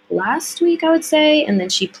like last week, I would say, and then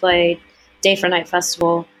she played Day for Night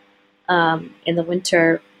Festival in the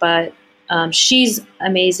winter. But she's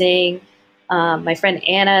amazing. My friend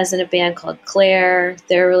Anna is in a band called Claire.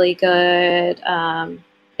 They're really good.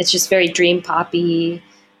 It's just very dream poppy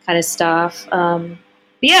kind of stuff. But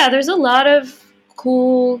yeah, there's a lot of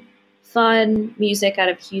cool, fun music out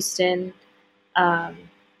of Houston.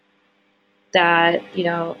 That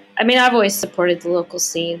I've always supported the local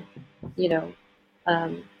scene,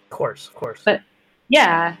 of course. But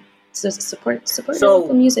yeah, so support the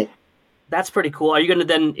local music. That's pretty cool. Are you gonna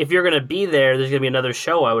then, if you're gonna be there, there's gonna be another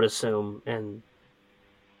show, I would assume, and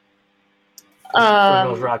for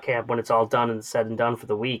Girls Rock Camp when it's all done and said and done for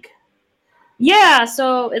the week. Yeah,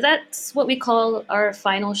 so that's what we call our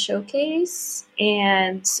final showcase,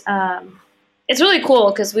 and it's really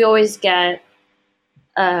cool because we always get.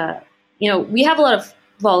 We have a lot of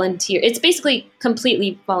volunteer. It's basically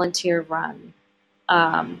completely volunteer run.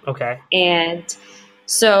 Okay. And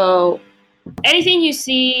so anything you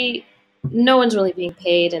see, no one's really being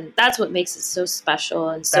paid, and that's what makes it so special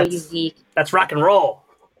and so unique. That's rock and roll.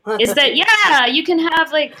 Is that you can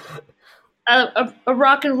have like a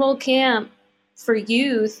rock and roll camp for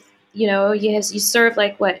youth. You serve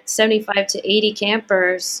like 75 to 80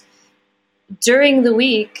 campers during the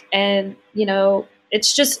week, and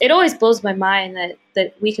it always blows my mind that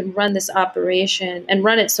that we can run this operation and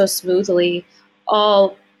run it so smoothly,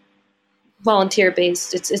 all volunteer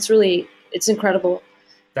based. It's incredible.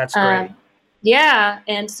 That's great. Yeah,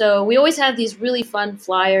 and so we always have these really fun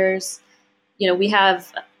flyers. We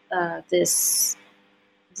have this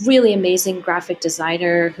really amazing graphic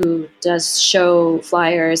designer who does show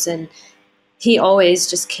flyers, and he always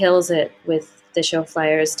just kills it with the show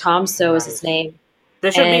flyers. Tom So is his name.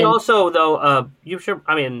 There should be also, though,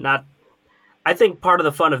 I think part of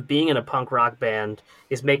the fun of being in a punk rock band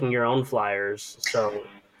is making your own flyers. So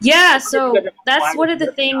yeah, so that's one of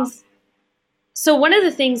the things. So one of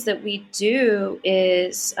the things that we do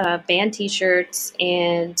is band T-shirts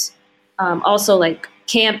and also like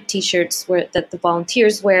camp T-shirts that the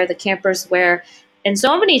volunteers wear, the campers wear, and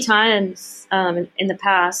so many times in the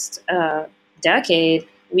past decade,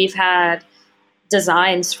 we've had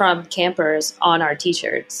designs from campers on our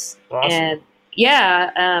T-shirts. Awesome. And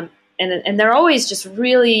yeah, and they're always just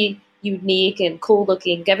really unique and cool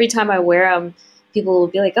looking. Every time I wear them, people will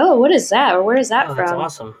be like, "Oh, what is that? Or where is that from?" That's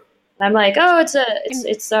awesome. And I'm like, "Oh,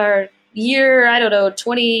 it's our year, I don't know,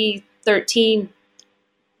 2013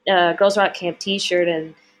 Girls Rock Camp T-shirt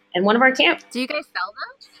and one of our camp." Do you guys sell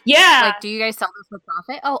them? Yeah. Like, do you guys sell them for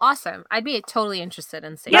profit? Oh, awesome! I'd be totally interested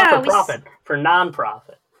in seeing. Not for profit, for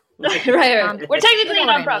non-profit. right. We're technically a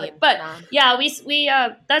non-profit, but yeah, we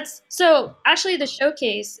that's so. Actually, the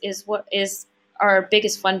showcase is what is our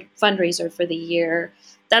biggest fundraiser for the year.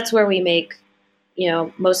 That's where we make,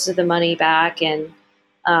 most of the money back, and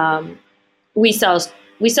we sell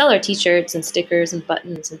our T-shirts and stickers and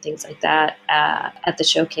buttons and things like that at the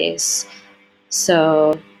showcase.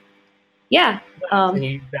 So, yeah. And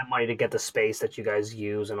you use that money to get the space that you guys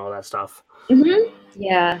use and all that stuff. Mm-hmm.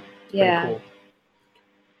 Yeah. Yeah. Pretty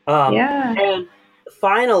cool. Yeah. And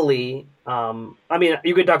finally,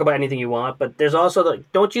 you could talk about anything you want, but there's also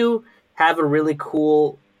don't you have a really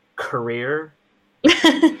cool career?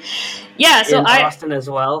 Yeah, so in Boston as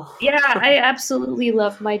well. Yeah, I absolutely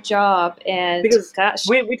love my job, and because gosh,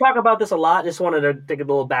 we talk about this a lot. Just wanted to take a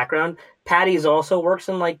little background. Patty's also works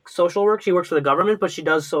in social work. She works for the government, but she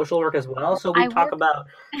does social work as well. So we talk about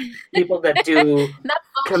people that do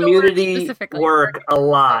community work a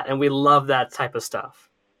lot, and we love that type of stuff.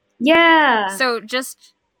 Yeah. So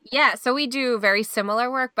we do very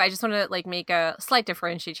similar work, but I just want to make a slight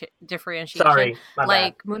differentiation. Sorry, my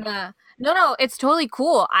bad. Muna. No, it's totally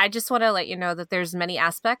cool. I just want to let you know that there's many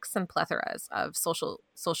aspects and plethoras of social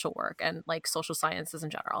work and social sciences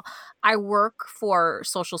in general. I work for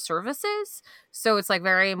social services, so it's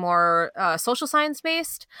very more social science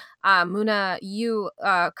based. Muna, you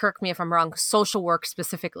correct me if I'm wrong. Social work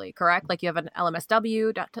specifically, correct? You have an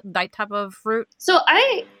LMSW, that type of route. So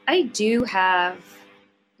I do have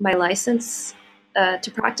my license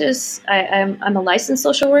to practice. I'm a licensed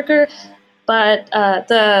social worker. But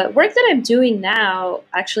the work that I'm doing now,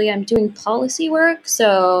 actually, I'm doing policy work.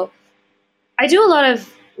 So I do a lot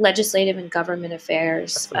of legislative and government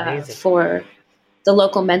affairs for the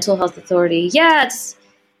local mental health authority. Yeah,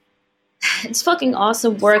 it's fucking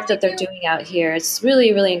awesome work that they're doing out here. It's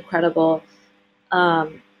really, really incredible.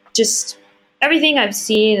 Just everything I've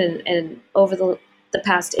seen and over the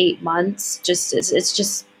past 8 months, it's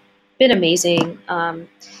just been amazing.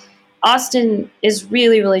 Austin is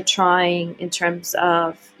really, really trying in terms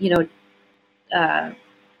of,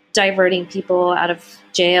 diverting people out of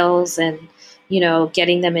jails and,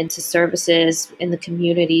 getting them into services in the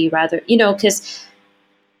community rather, because,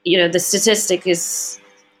 the statistic is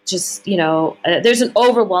just, there's an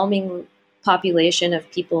overwhelming population of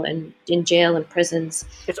people in jail and prisons.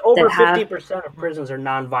 It's over 50% of prisons are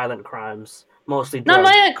nonviolent crimes. Mostly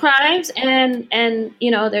nonviolent crimes, and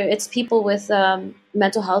it's people with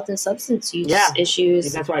mental health and substance use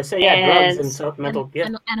issues. That's why I say drugs and mental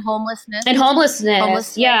and homelessness and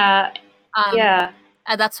homelessness. Yeah, yeah.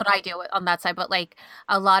 That's what I deal with on that side. But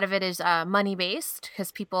a lot of it is money based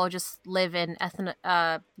because people just live in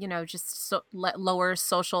lower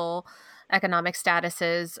social economic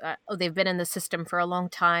statuses. They've been in the system for a long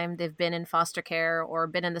time. They've been in foster care or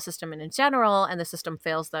been in the system in general, and the system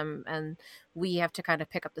fails them. And we have to kind of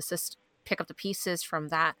pick up the pieces from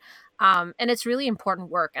that. And it's really important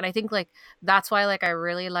work. And I think that's why I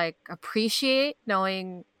really appreciate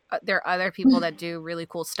knowing there are other people that do really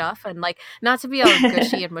cool stuff. And not to be all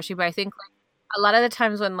gushy and mushy, but I think a lot of the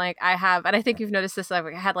times when I have, and I think you've noticed this, I've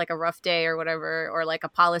had a rough day or whatever, or a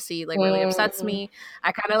policy really upsets me,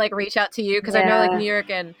 I kind of reach out to you because I know New York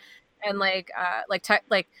and New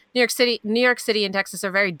York City and Texas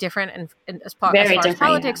are very different and as far as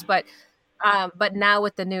politics, but But now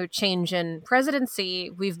with the new change in presidency,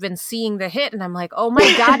 we've been seeing the hit, and I'm like, oh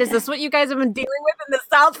my God, is this what you guys have been dealing with in the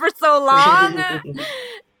South for so long? And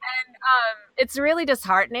it's really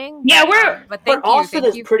disheartening. Yeah, but Austin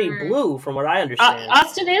is pretty blue, from what I understand.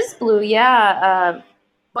 Austin is blue, yeah.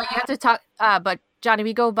 But you have to talk. But Johnny,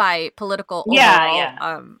 we go by political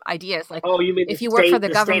ideas. Like, oh, you mean if you work for the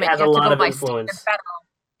government, has you have a lot to go of by influence. state and federal.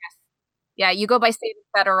 Yes. Yeah, you go by state and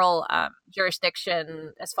federal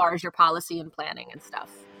jurisdiction as far as your policy and planning and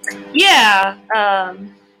stuff. Yeah.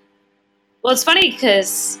 Well, it's funny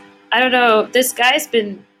because I don't know. This guy's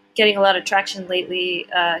been getting a lot of traction lately.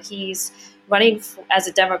 He's running as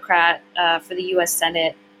a Democrat for the U.S.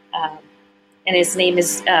 Senate, and his name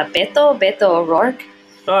is Beto O'Rourke.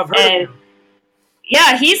 Oh, I've heard of him.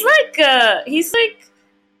 Yeah, he's like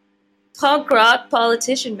punk rock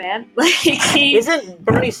politician, man. Like, isn't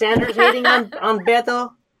Bernie Sanders hating on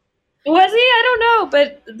Beto? Was he? I don't know.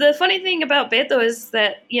 But the funny thing about Beto is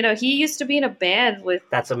that, he used to be in a band with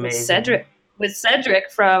that's amazing. With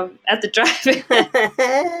Cedric from At the Drive-In.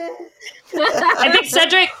 I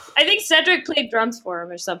think Cedric played drums for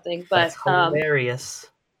him or something. But that's hilarious.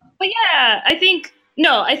 But yeah, I think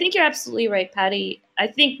you're absolutely right, Patty. I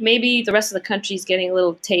think maybe the rest of the country's getting a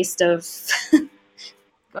little taste of.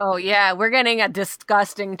 Oh yeah, we're getting a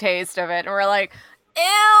disgusting taste of it, and we're like,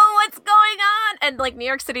 ew, what's going on? And like New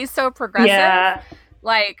York City is so progressive,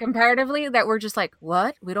 like comparatively, that we're just like,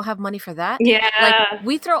 what? We don't have money for that? Yeah, like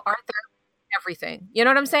we throw art therapy everything. You know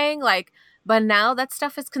what I'm saying? Like, but now that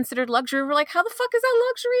stuff is considered luxury. We're like, how the fuck is that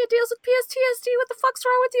luxury? It deals with PTSD. What the fuck's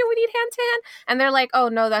wrong with you? We need hand to hand. And they're like, oh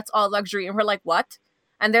no, that's all luxury. And we're like, what?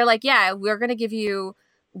 And they're like, yeah, we're gonna give you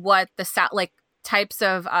what the like types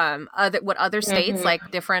of other states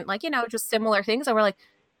like different, like, just similar things. And we're like,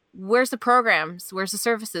 where's the programs? Where's the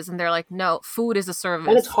services? And they're like, no, food is a service.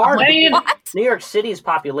 And it's hard. Like, what? New York City's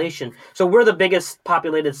population. So we're the biggest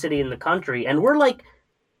populated city in the country, and we're like,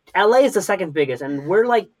 LA is the second biggest, and we're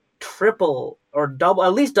like triple or double,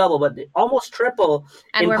 at least double, but almost triple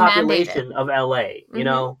in population mandated. Of LA. You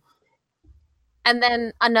know. And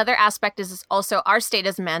then another aspect is also our state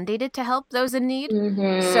is mandated to help those in need.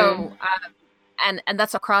 So, and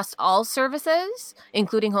that's across all services,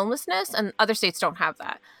 including homelessness, and other states don't have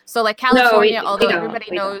that. So like California, although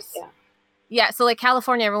everybody knows. Yeah, so like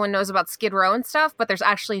California, everyone knows about Skid Row and stuff, but there's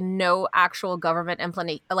actually no actual government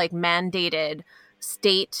mandated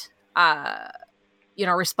state,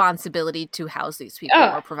 responsibility to house these people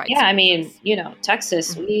or provide services. I mean,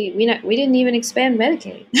 Texas, we didn't even expand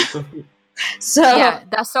Medicaid. So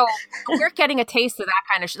so we're getting a taste of that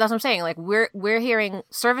kind of shit. That's what I'm saying. Like we're hearing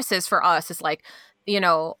services for us is like,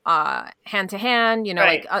 hand to hand,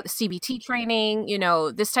 like CBT training,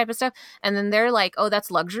 this type of stuff. And then they're like, oh, that's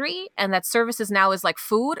luxury. And that services now is like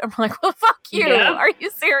food. I'm like, well, fuck you. Yeah. Are you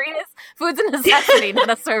serious? Food's a necessity, not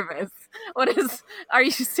a service. Are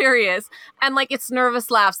you serious? And like, it's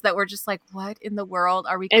nervous laughs that we're just like, what in the world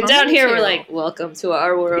are we And down here, we're like, welcome to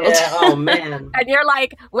our world. Yeah, oh man. And you're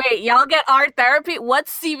like, wait, y'all get art therapy?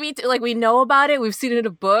 What's CBT? Like, we know about it. We've seen it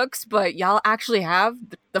in books, but y'all actually have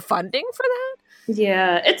the funding for that?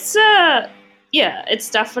 Yeah, it's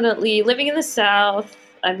definitely living in the South.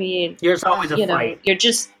 I mean, there's always a fight. You're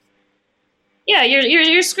just,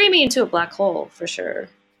 you're screaming into a black hole for sure.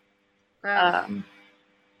 But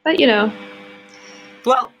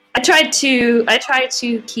well, I try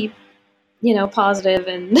to keep, positive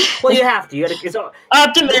and. Well, you have to. You got to.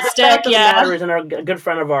 Optimistic. Matters, and a good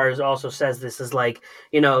friend of ours also says this is like,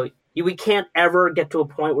 we can't ever get to a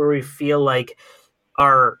point where we feel like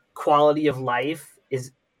our quality of life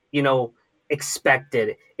is,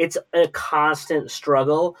 expected. It's a constant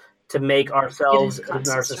struggle to make ourselves and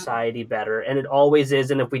our society better, and it always is.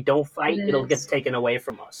 And if we don't fight, it'll get taken away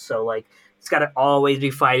from us. So like, it's got to always be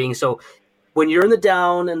fighting. So when you're in the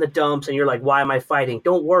down and the dumps and you're like, why am I fighting?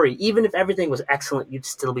 Don't worry. Even if everything was excellent, you'd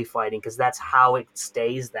still be fighting because that's how it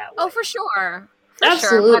stays that way. Oh, for sure. Absolutely.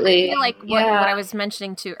 Sure. But I feel like what I was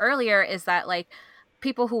mentioning to earlier is that like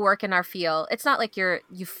people who work in our field, it's not like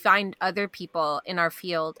you find other people in our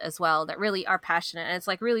field as well that really are passionate. And it's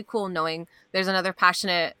like really cool knowing there's another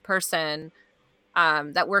passionate person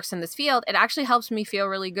that works in this field. It actually helps me feel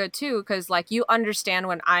really good too. Because like you understand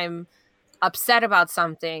when I'm upset about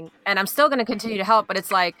something and I'm still going to continue to help, but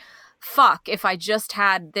it's like, fuck, if I just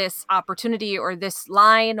had this opportunity or this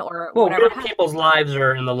line or whatever. Real people's lives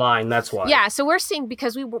are in the line, that's why. Yeah, so we're seeing,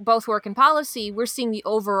 because we both work in policy, we're seeing the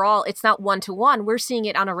overall, it's not one-to-one, we're seeing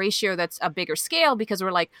it on a ratio that's a bigger scale because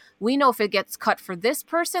we're like, we know if it gets cut for this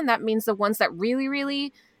person, that means the ones that really,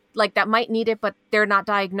 really, like that might need it, but they're not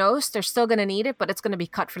diagnosed, they're still going to need it, but it's going to be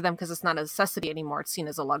cut for them because it's not a necessity anymore, it's seen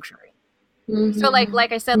as a luxury. So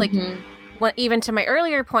like I said, like even to my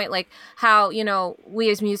earlier point, like how, you know, we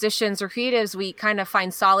as musicians or creatives, we kind of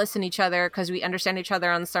find solace in each other because we understand each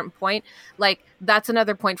other on a certain point. Like that's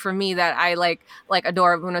another point for me that I like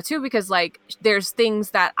adore Muna too, because like there's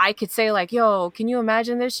things that I could say like, yo, can you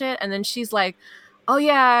imagine this shit? And then she's like, oh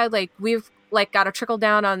yeah, like we've like got to trickle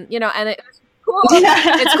down on, you know, and it's cool.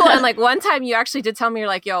 It's cool. And like one time you actually did tell me, you're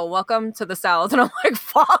like, yo, welcome to the South. And I'm like,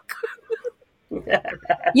 fuck.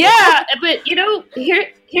 Yeah, but you know,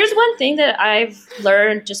 here's one thing that I've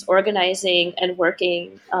learned just organizing and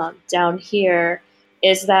working down here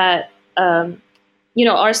is that you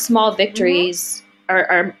know, our small victories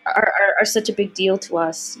are such a big deal to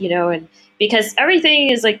us, you know, and because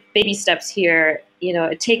everything is like baby steps here, you know,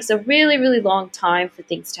 it takes a really, really long time for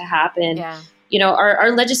things to happen. Yeah. You know,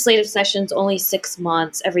 our legislative session's only 6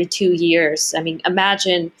 months every 2 years. I mean,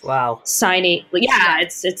 imagine signing. Yeah,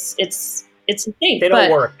 it's insane. They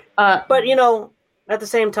don't work. But you know, at the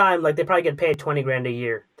same time, like they probably get paid $20,000 a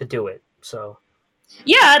year to do it. So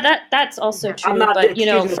yeah, that's also true. I'm not but you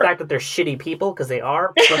know, the fact that they're shitty people, because they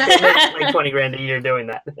are. But they make like $20,000 a year doing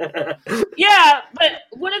that. Yeah, but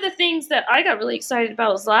one of the things that I got really excited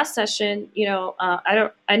about was last session. You know,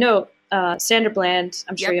 I know Sandra Bland.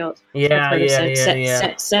 I'm sure you'll.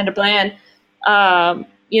 Yeah. Sandra Bland.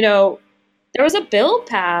 You know, there was a bill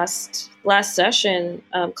passed last session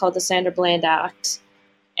called the Sandra Bland Act,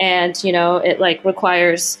 and you know, it like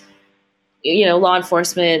requires, you know, law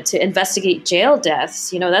enforcement to investigate jail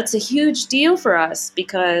deaths. You know, that's a huge deal for us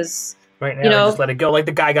because right now, you know, just let it go. Like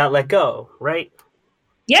the guy got let go, right?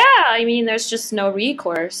 Yeah, I mean, there's just no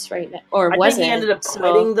recourse right now, or I wasn't. think he ended up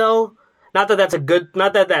quitting though. Not that that's a good,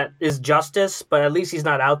 not that that is justice, but at least he's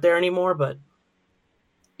not out there anymore. But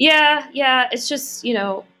yeah, it's just, you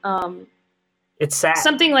know, it's sad.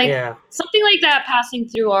 Something like that passing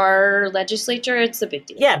through our legislature. It's a big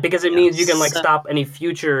deal. Yeah, because it means you can like stop any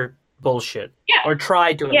future bullshit. Yeah, or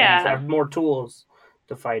try to have more tools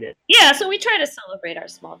to fight it. Yeah, so we try to celebrate our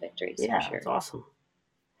small victories. Yeah, for sure. It's awesome.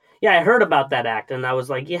 Yeah, I heard about that act, and I was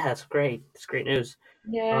like, yeah, it's great. It's great news.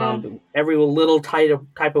 Yeah. Every little type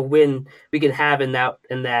of win we can have in that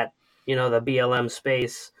you know, the BLM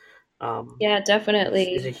space. Yeah,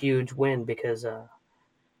 definitely is a huge win because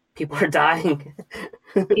people are dying.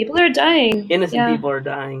 People are dying. Innocent people are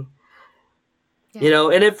dying. Yeah. You know,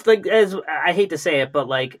 and if like, as I hate to say it, but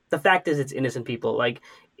like the fact is, it's innocent people. Like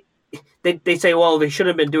they say, well, they should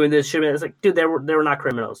have been doing this. It's like, dude, they were not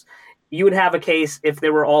criminals. You would have a case if they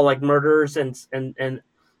were all like murderers and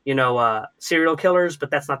you know, serial killers, but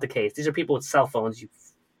that's not the case. These are people with cell phones, you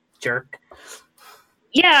jerk.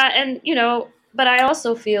 Yeah, and you know, but I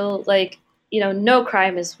also feel like, you know, no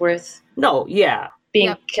crime is worth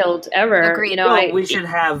being killed ever. Agreed. You know, we should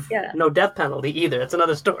have no death penalty either. That's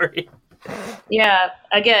another story. Yeah,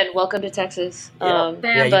 again, welcome to Texas. But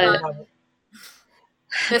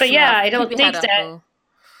yeah, I don't think that.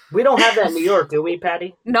 We don't have that in New York, do we,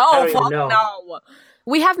 Patty? No, fuck no.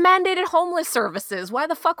 We have mandated homeless services. Why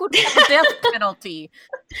the fuck would we have a death penalty?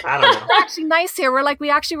 I don't know. We're actually nice here. We're like, we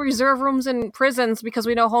actually reserve rooms in prisons because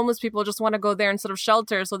we know homeless people just want to go there instead of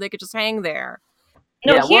shelter so they could just hang there.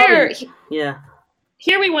 No,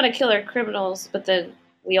 here we want to kill our criminals, but then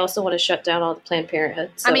we also want to shut down all the Planned Parenthood.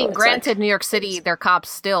 So I mean, granted, New York City, they're cops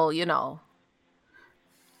still, you know.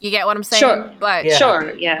 You get what I'm saying? Sure. But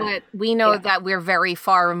But we know that we're very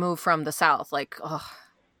far removed from the South. Like,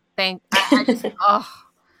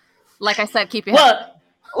 like I said, keep it.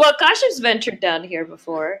 Well, Kashif's ventured down here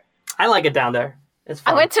before. I like it down there. It's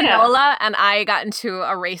fun. I went to NOLA and I got into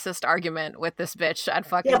a racist argument with this bitch at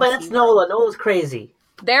fucking. Yeah, but that's NOLA. NOLA's crazy.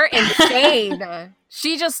 They're insane.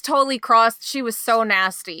 She just totally crossed. She was so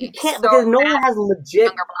nasty. You can't, because NOLA has legit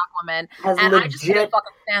younger black woman, and I just couldn't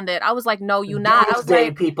fucking stand it. I was like, no, you not. I was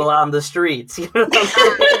like, people on the streets. You know what I'm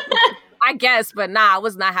saying? I guess, but nah, I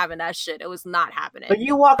was not having that shit. It was not happening. But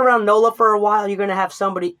you walk around NOLA for a while, you're gonna have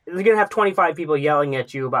 25 people yelling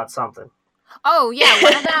at you about something. Oh yeah,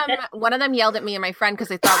 one of them yelled at me and my friend because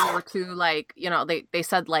they thought we were too, like, you know, they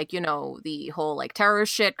said, like, you know, the whole like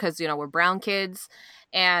terrorist shit because, you know, we're brown kids.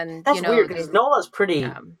 And that's, you know, weird because NOLA's pretty.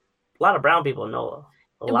 A lot of brown people in NOLA.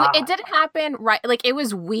 It didn't happen right. Like, it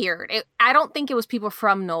was weird. I don't think it was people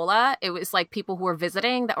from NOLA. It was like people who were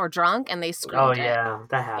visiting that were drunk and they screamed. Oh yeah,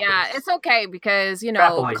 that happens. Yeah, it's okay because, you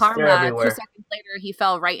know, karma. 2 seconds later, he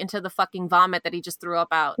fell right into the fucking vomit that he just threw up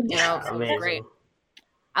out. You know, so it was great.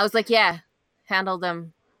 I was like, yeah, handle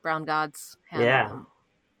them, brown gods. Handle them.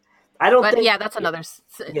 That's another.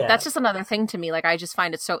 Yeah. That's just another thing to me. Like, I just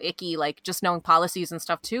find it so icky. Like, just knowing policies and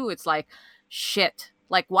stuff too. It's like, shit.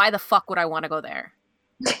 Like, why the fuck would I want to go there?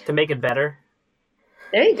 To make it better.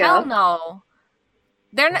 There you go. Hell no.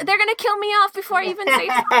 They're gonna kill me off before I even say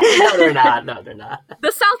something. No, they're not. No, they're not.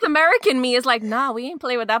 The South American me is like, nah, we ain't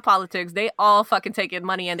play with that politics. They all fucking take your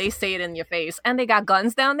money and they say it in your face. And they got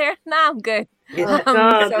guns down there. Nah, I'm good. Oh,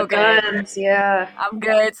 God, so good. Guns, yeah. I'm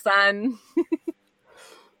good, son.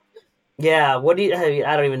 Yeah, what do you?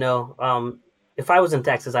 I don't even know. If I was in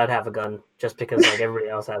Texas, I'd have a gun just because like everybody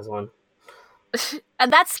else has one.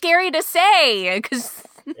 And that's scary to say because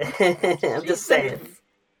I'm just saying.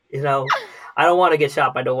 You know, I don't want to get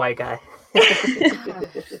shot by no white guy.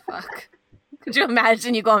 Fuck. Could you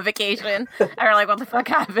imagine you go on vacation and you're like, what the fuck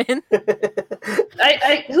happened? Who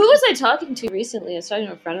was I talking to recently? I was talking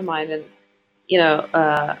to a friend of mine, and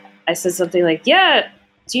I said something like, "Yeah,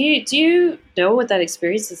 do you know what that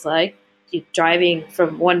experience is like? You driving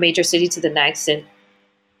from one major city to the next, and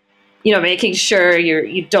making sure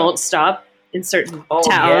you don't stop in certain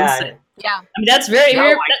towns." Yeah, I mean that's very. No,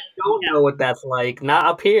 I don't know what that's like. Not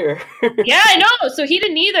up here. Yeah, I know. So he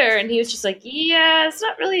didn't either, and he was just like, "Yeah, it's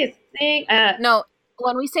not really a thing." No,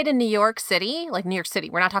 when we say to New York City,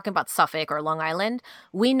 we're not talking about Suffolk or Long Island.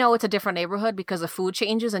 We know it's a different neighborhood because the food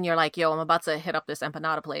changes, and you're like, "Yo, I'm about to hit up this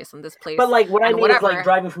empanada place and this place." But like, what I mean is like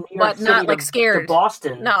driving from New York City not like scared to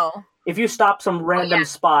Boston. No, if you stop some random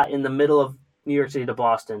spot in the middle of New York City to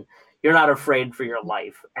Boston, you're not afraid for your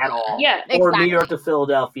life at all. Yeah, exactly. Or New York to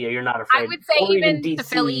Philadelphia, you're not afraid. I would say or even DC to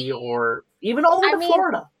Philly, or even all the way to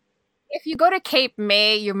Florida. If you go to Cape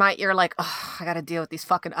May, you're like, oh, I got to deal with these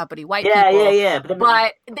fucking uppity white people. Yeah.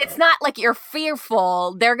 But it's not like you're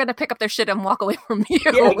fearful. They're gonna pick up their shit and walk away from you.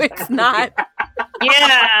 Yeah, exactly. It's not.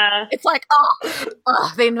 Yeah. It's like,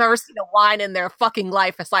 they've never seen a wine in their fucking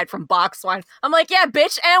life aside from box wine. I'm like, yeah,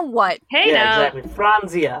 bitch, and what? Hey now. Exactly.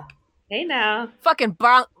 Franzia. Hey now. Fucking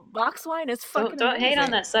box wine is fucking Don't hate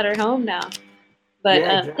on that Sutter home now. But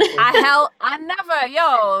exactly. I never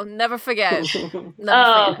forget. Never forget.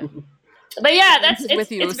 But yeah,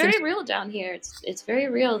 it's very real down here. It's very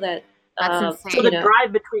real that that's insane. So the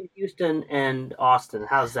drive between Houston and Austin,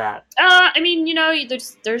 how's that? I mean,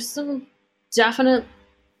 there's some definitely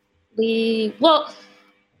rural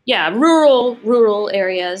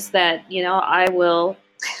areas that I will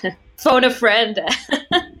phone a friend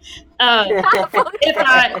if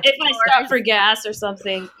I stop for gas or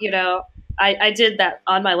something. I did that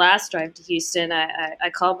on my last drive to Houston. I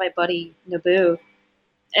called my buddy Naboo,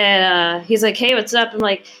 and he's like, "Hey, what's up?" I'm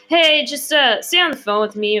like, "Hey, just stay on the phone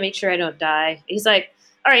with me and make sure I don't die." He's like,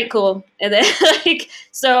 "All right, cool." And then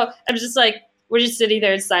so I'm just like, we're just sitting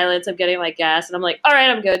there in silence. I'm getting my gas, and I'm like, "All right,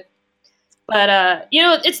 I'm good." But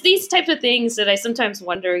it's these types of things that I sometimes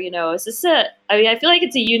wonder. Is this I feel like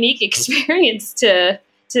it's a unique experience to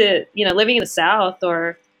living in the South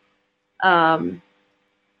or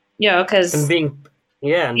because being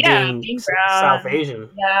South Asian.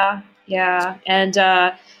 Yeah, and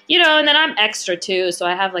and then I'm extra too, so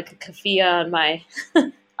I have like a keffiyeh on my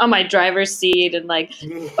on my driver's seat and like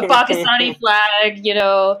a Pakistani flag,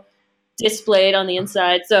 displayed on the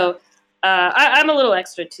inside. So I'm a little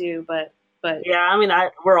extra too, but yeah, I mean,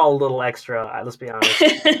 we're all a little extra. Let's be honest.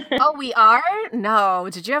 Oh, we are? No,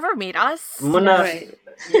 did you ever meet us?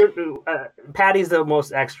 Patty's the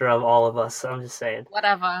most extra of all of us. So I'm just saying.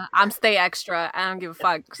 Whatever. I'm stay extra. I don't give a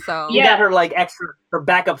fuck. So you got her like extra, her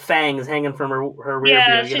backup fangs hanging from her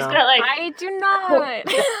rear view. She's got like. I do not.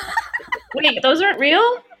 Wait, those aren't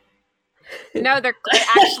real? No, they're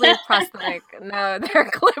actually prosthetic. No, they're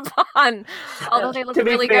clip-on. Although they look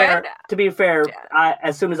really good. To be fair,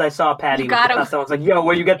 as soon as I saw Patty with the custom, I was like, "Yo,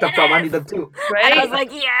 where you get them from? I need them too." Right? I was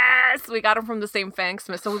like, "Yes, we got them from the same Fang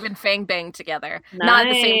Smith." So we've been fang banged together, not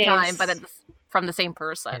at the same time, but from the same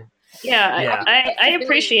person. Yeah. I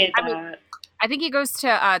appreciate that. I think he goes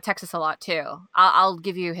to Texas a lot too. I'll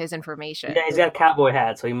give you his information. Yeah, he's got a cowboy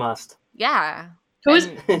hat, so he must. Yeah, who's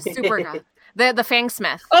super good. The Fang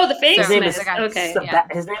Smith. Oh, the Fang Smith. Okay.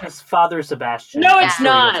 His name is Father Sebastian. No, it's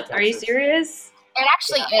not. Are you serious? It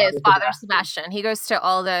actually is Father Sebastian. He goes to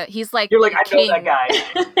all the. He's like. You're like, I know that guy.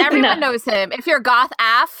 Everyone knows him. If you're goth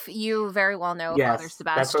AF, you very well know Father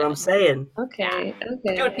Sebastian. That's what I'm saying. Okay.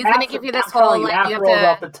 Dude, he's gonna give you this whole like AF you have rolls to,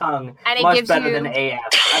 off the tongue. And it much gives better you, than AF.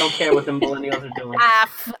 I don't care what the millennials are doing.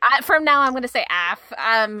 AF. From now, I'm gonna say AF.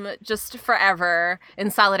 Just forever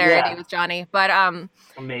in solidarity with Johnny. But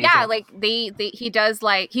amazing. Yeah, like he does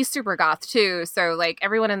like he's super goth too. So like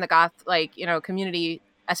everyone in the goth community.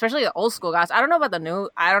 Especially the old school goths. I don't know about the new.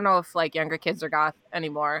 I don't know if like younger kids are goth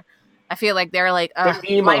anymore. I feel like they're like they're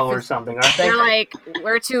emo or something, aren't they? They're like,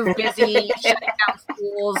 we're too busy shutting down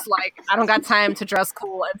schools. Like, I don't got time to dress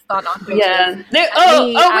cool and stunt on bitches.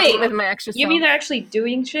 Yeah. Wait. With my extra you mean they're actually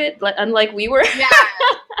doing shit, like, unlike we were? Yeah.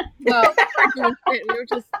 No, we were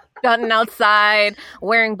just stunting outside,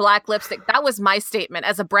 wearing black lipstick. That was my statement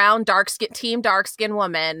as a brown, dark skin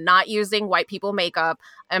woman, not using white people makeup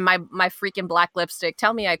and my freaking black lipstick.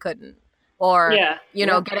 Tell me I couldn't. Or,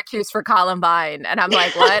 get accused for Columbine. And I'm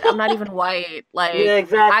like, what? I'm not even white. Like,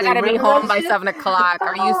 exactly. I gotta be home by 7 o'clock.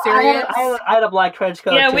 Are you serious? I had a black trench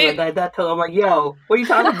coat, too. And I'm like, yo, what are you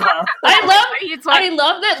talking about? I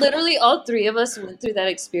love that literally all three of us went through that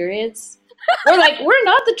experience. We're like, we're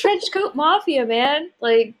not the trench coat mafia, man.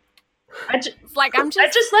 Like, I just like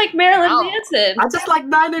Marilyn Manson. I just like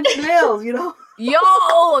 9 Inch Nails, Yo!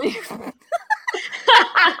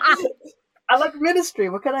 I like Ministry.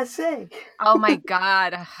 What can I say? Oh my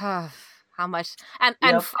God. How much? And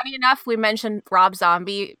funny enough, we mentioned Rob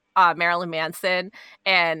Zombie, Marilyn Manson,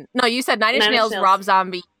 and no, you said 9 Inch Nails, Rob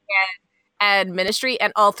Zombie, and Ministry,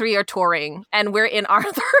 and all three are touring, and we're in our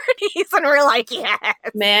 30s, and we're like, yes.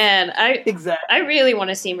 Man, I really want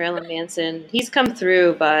to see Marilyn Manson. He's come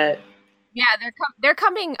through, but yeah, they're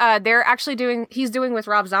coming. He's doing with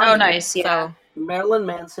Rob Zombie. Oh, nice. Yeah, so. Marilyn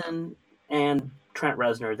Manson and Trent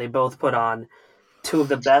Reznor, they both put on 2 of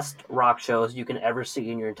the best rock shows you can ever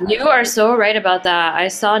see in your entire life. You are so right about that. I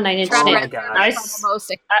saw 9 Inch Nails. The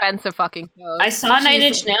most expensive fucking shows. I saw 9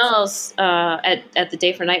 Inch Nails at the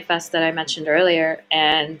Day for Night Fest that I mentioned earlier,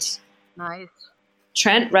 and nice.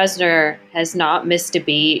 Trent Reznor has not missed a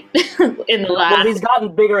beat in the last. Well, he's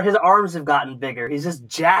gotten bigger. His arms have gotten bigger. He's just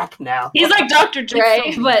Jack now. He's like Dr.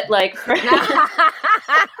 Dre, but like.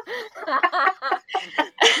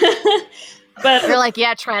 But you're like,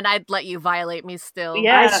 yeah, Trent, I'd let you violate me still.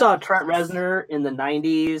 Yeah. I saw Trent Reznor in the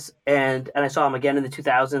 90s, and I saw him again in the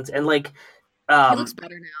 2000s, and like... he looks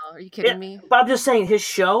better now. Are you kidding me? But I'm just saying, his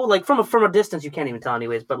show, like, from a distance, you can't even tell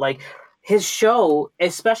anyways, but like, his show,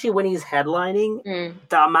 especially when he's headlining,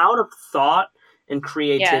 the amount of thought and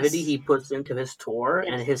creativity he puts into his tour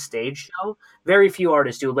and his stage show, very few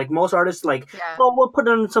artists do. Like, most artists, we'll put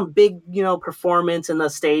on some big, performance in the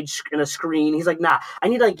stage, in a screen. He's like, nah, I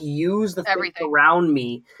need to, use the things around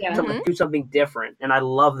me to do something different. And I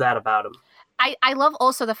love that about him. I love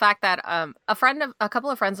also the fact that a couple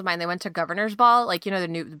of friends of mine, they went to Governor's Ball, like,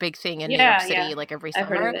 the big thing in New York City, like every summer. I've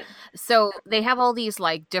heard of it. So they have all these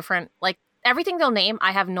like different, like everything they'll name,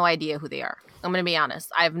 I have no idea who they are. I'm going to be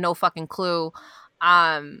honest. I have no fucking clue.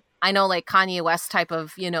 I know like Kanye West type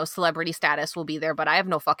of, celebrity status will be there, but I have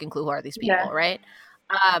no fucking clue who are these people, right?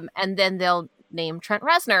 And then they'll name Trent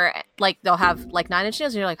Reznor, like they'll have like 9 Inch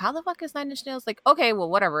Nails, and you're like, how the fuck is 9 Inch Nails? Like, okay, well,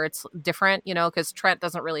 whatever, it's different, because Trent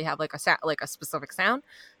doesn't really have like a specific sound,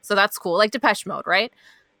 so that's cool, like Depeche Mode, right?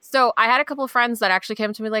 So I had a couple of friends that actually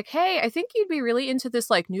came to me like, hey, I think you'd be really into this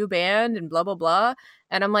like new band and blah blah blah,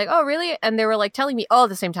 and I'm like, oh really? And they were like telling me all at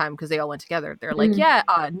the same time because they all went together. They're like,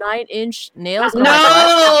 9 Inch Nails.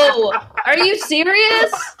 No, are you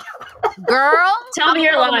serious? Girl, tell me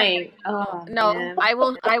you're lying. Oh, no, man. I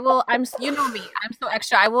will. I'm. You know me. I'm so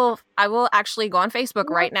extra. I will actually go on Facebook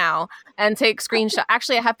right now and take screenshots.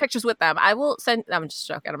 Actually, I have pictures with them. I will send. I'm just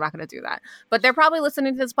joking. I'm not going to do that. But they're probably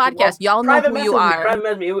listening to this podcast. Y'all know who you are.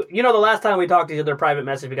 Private message. The last time we talked to each other, private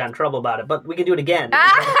message, we got in trouble about it. But we can do it again.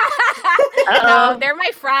 No, they're my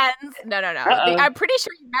friends. No. I'm pretty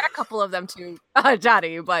sure you met a couple of them too,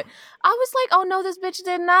 Johnny. But I was like, oh no, this bitch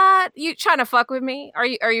did not. You trying to fuck with me? Are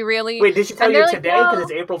you really? Wait, did she tell you today because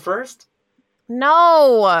it's April 1st?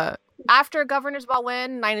 No. After Governor's Ball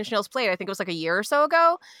win, 9 Inch Nails played. I think it was like a year or so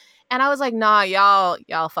ago. And I was like, nah,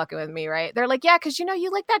 y'all fucking with me, right? They're like, yeah, because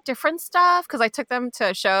you like that different stuff. Because I took them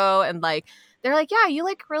to a show and like, they're like, yeah, you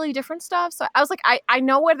like really different stuff. So I was like, I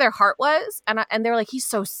know where their heart was. And they're like, he's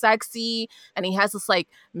so sexy. And he has this like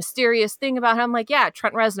mysterious thing about him. I'm like, yeah,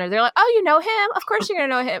 Trent Reznor. They're like, oh, you know him? Of course you're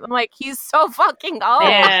going to know him. I'm like, he's so fucking old.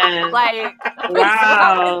 Man. Like,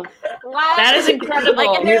 wow. That is incredible.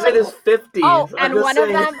 Like, and he's in his 50s. Oh, and one of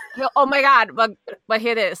them, oh my God. But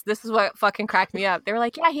here it is. This is what fucking cracked me up. They were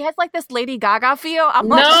like, yeah, he has like this Lady Gaga feel. I'm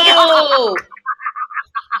like, no.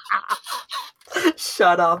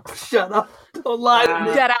 Shut up. Don't lie to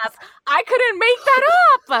me. Deadass. I couldn't make that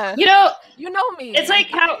up. You know me. It's like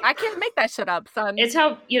how I can't make that shit up, son. It's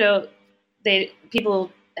how, people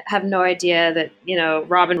have no idea that,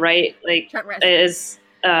 Robin Wright is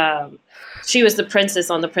she was the princess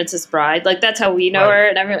on The Princess Bride. Like that's how we know her,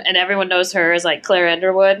 and everyone knows her as like Claire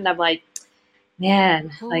Underwood. And I'm like,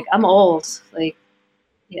 man, like I'm old. Like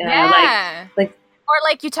like or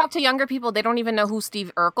like you talk to younger people, they don't even know who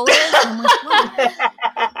Steve Urkel is. I'm like,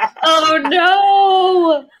 Oh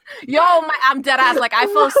no! Yo, I'm dead ass. Like I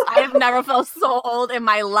have never felt so old in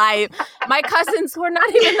my life. My cousins who are not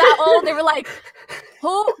even that old, they were like,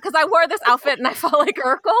 "Who?" Because I wore this outfit and I felt like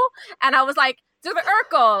Urkel, and I was like, "Do the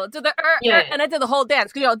Urkel, do the and I did the whole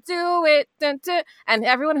dance. Do it, dun, dun. And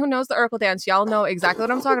everyone who knows the Urkel dance, y'all know exactly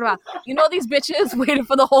what I'm talking about. You know, these bitches waited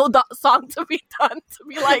for the whole song to be done to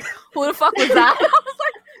be like, "Who the fuck was that?" And I was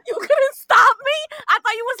like, "You couldn't stop me? I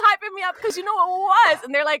thought you was hyping me up because you know what it was."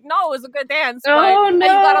 And they're like, "No, it was a good dance." But and you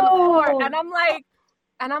got on the floor.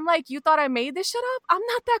 And I'm like, you thought I made this shit up? I'm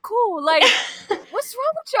not that cool. Like, what's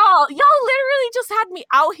wrong with y'all? Y'all literally just had me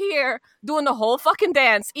out here doing the whole fucking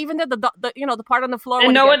dance. Even did the part on the floor.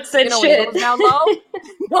 And no one said shit. When it goes down low.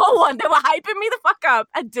 No one. They were hyping me the fuck up.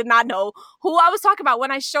 I did not know who I was talking about.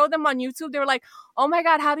 When I showed them on YouTube, they were like, "Oh my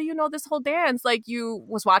God, how do you know this whole dance? Like, you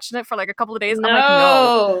was watching it for like a couple of days?" No. I'm like,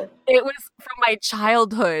 no. It was from my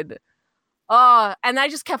childhood. And I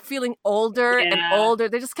just kept feeling older and older.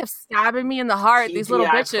 They just kept stabbing me in the heart. TGI these little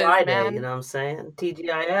bitches, Friday, man. You know what I'm saying?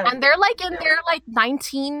 TGIF. And they're like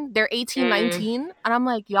 19. They're 18, 19. And I'm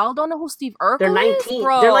like, y'all don't know who Steve Urkel They're 19. is,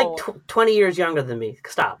 bro. They're like 20 years younger than me.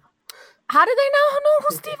 Stop. How do they know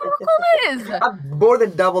who Steve Urkel is? I'm more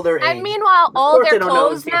than double their age. And meanwhile, all their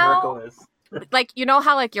clothes now. Like, you know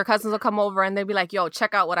how like your cousins will come over and they'll be like, "Yo,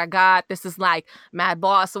 check out what I got. This is like Mad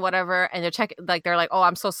Boss or whatever." And they're like, "Oh,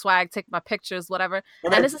 I'm so swag. Take my pictures, whatever."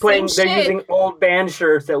 And this is they're using old band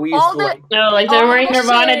shirts that we used to like. No, like they're wearing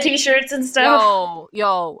Nirvana t-shirts and stuff.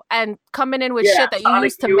 Yo, and coming in with shit that you Sonic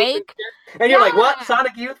used to Youth make. And you're like, "What?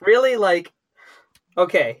 Sonic Youth? Really?" Like,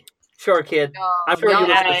 okay, sure, kid. I'm sure you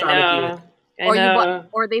listen to Sonic Youth.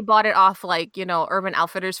 Or they bought it off like, Urban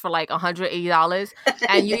Outfitters for like $180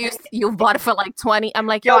 and you bought it for like 20. I'm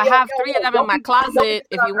like, I have 3 of them in my closet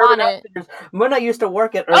if you want it. When I used to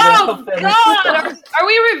work at Urban Outfitters. God! Are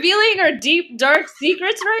we revealing our deep, dark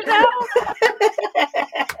secrets right now?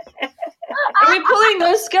 Are we pulling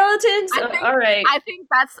those skeletons? All right. I think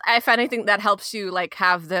that's, if anything, that helps you like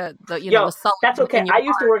have the solid. That's okay. I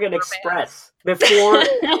used to work at Express before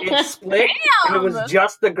it split. And it was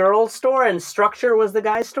just the girls' store and Structure was the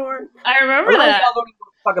guys' store. I remember that. I don't know what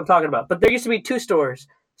the fuck I'm talking about. But there used to be 2 stores,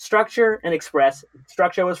 Structure and Express.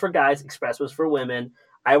 Structure was for guys, Express was for women.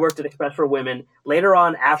 I worked at Express for women. Later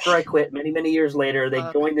on, after I quit, many, many years later, they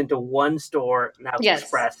joined into one store. Now it's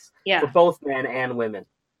Express for both men and women.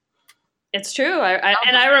 It's true.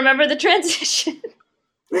 I remember the transition.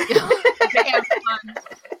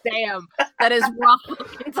 Damn. That is rough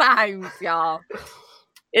times, y'all.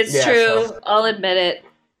 It's true. So. I'll admit it.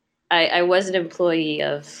 I was an employee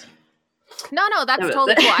of... No, that's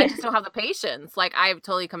totally cool. I just don't have the patience. Like, I've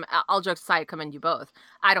totally all jokes aside, commend you both.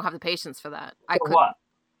 I don't have the patience for that. I could. What?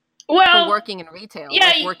 Well, for working in retail. Yeah.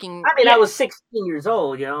 Like working... I mean, I was 16 years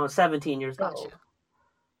old, 17 years old.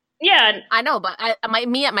 Yeah, I know, but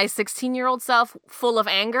me at my 16-year-old self, full of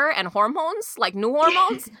anger and hormones, like new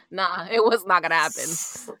hormones, nah, it was not gonna happen.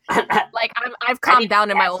 Like I've calmed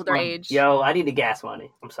down in my older age. I need the gas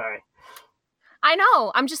money. I'm sorry. I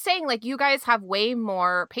know. I'm just saying, like, you guys have way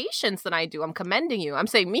more patience than I do. I'm commending you. I'm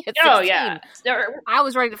saying me at 16. Oh yeah, I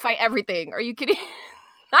was ready to fight everything. Are you kidding?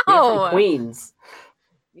 No, you're from Queens.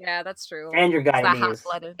 Yeah, that's true. And your guy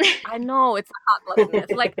hot-blooded. I know, it's hot-blooded.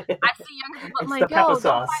 It's like, I see young people, I'm like, yo, don't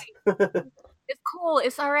fight. It's cool.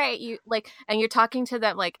 It's all right. You like, and you're talking to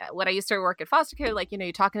them, like, when I used to work at foster care, like,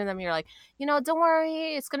 you're talking to them, you're like, don't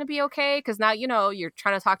worry, it's going to be okay. Because now, you're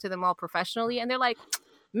trying to talk to them all professionally. And they're like,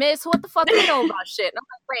 "Miss, what the fuck do you know about shit?" And I'm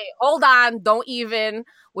like, "Wait, hold on. Don't even.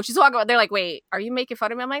 What you talking about?" They're like, "Wait, are you making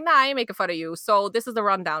fun of me?" I'm like, "Nah, I ain't making fun of you. So this is the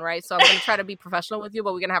rundown, right? So I'm going to try to be professional with you,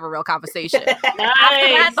 but we're going to have a real conversation." Nice.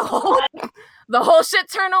 After that, the whole shit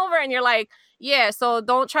turn over and you're like, yeah, so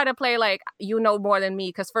don't try to play like you know more than me,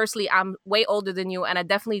 because firstly, I'm way older than you, and I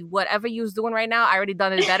definitely, whatever you's doing right now, I already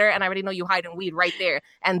done it better, and I already know you hiding weed right there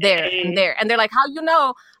and there and there. And they're like, "How you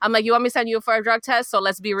know?" I'm like, "You want me to send you for a drug test? So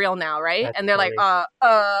let's be real now, right?" That's and they're funny. Like,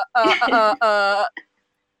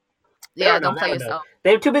 yeah, don't play yourself.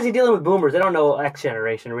 They're too busy dealing with boomers. They don't know X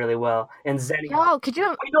generation really well. And Zenny. Oh, could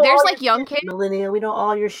you? There's like young kids. Millennial, we know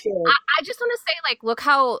all your shit. I just want to say, like, look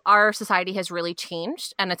how our society has really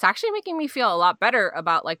changed, and it's actually making me feel a lot better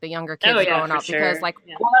about like the younger kids growing up, because like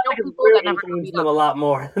people that never them a lot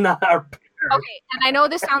more than our. Okay, and I know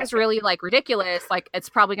this sounds really like ridiculous. Like, it's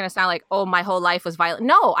probably going to sound like, oh, my whole life was violent.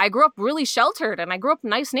 No, I grew up really sheltered, and I grew up in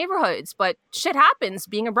nice neighborhoods. But shit happens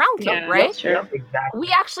being a brown kid, right? Yeah, exactly. We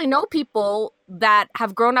actually know people that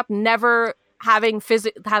have grown up never have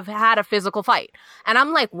had a physical fight, and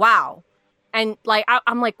I'm like, wow. And like,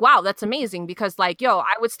 I'm like, wow, that's amazing, because like, yo,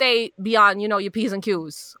 I would stay beyond, your P's and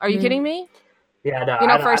Q's. Are you kidding me? Yeah, no, You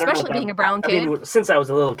know, for I don't know especially being a brown I kid. mean, since I was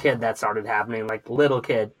a little kid, that started happening. Like little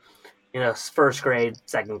kid, first grade,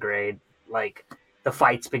 second grade, like the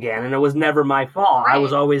fights began, and it was never my fault. Right. I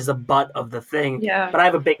was always the butt of the thing. Yeah. But I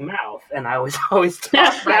have a big mouth, and I was always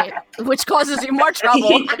talk Right, which causes you more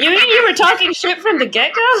trouble. You mean you were talking shit from the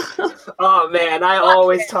get-go? Oh man, I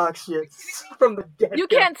always talk shit from the get-go. You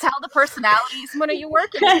can't tell the personalities when you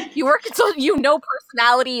work. You work so you know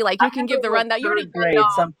personality. Like you can give the rundown. You already know.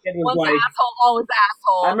 Some kid was one's like, asshole, always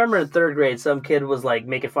asshole. I remember in third grade, some kid was like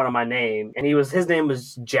making fun of my name, and his name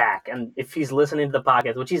was Jack. And if he's listening to the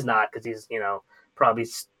podcast, which he's not, because he's probably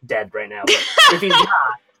dead right now. But if he's not,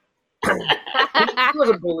 he was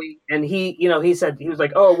a bully, and he said, he was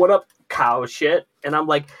like, "Oh, what up, cow shit?" And I'm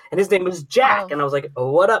like, and his name was Jack, and I was like,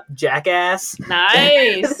 "Oh, what up, jackass?"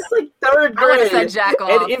 Nice. It's like third grade, said Jack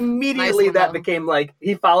off. and immediately that became like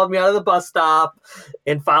he followed me out of the bus stop,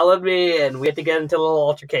 and followed me, and we had to get into a little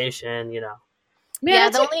altercation,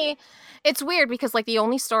 Yeah, it's weird because like the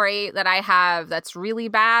only story that I have that's really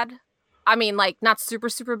bad, I mean, like not super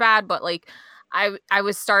super bad, but like I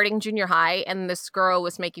was starting junior high and this girl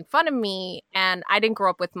was making fun of me, and I didn't grow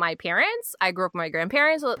up with my parents. I grew up with my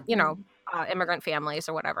grandparents, immigrant families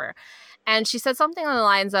or whatever. And she said something on the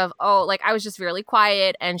lines of, "Oh, like I was just really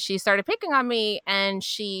quiet," and she started picking on me, and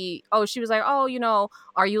she was like, "Oh,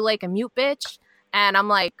 are you like a mute bitch?" And I'm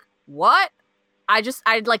like, "What?"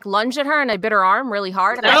 I'd like lunge at her and I bit her arm really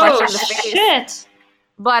hard and I punched her in the face. Shit.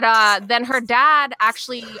 But then her dad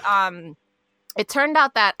actually, it turned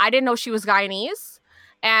out that I didn't know she was Guyanese,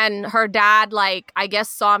 and her dad, like, I guess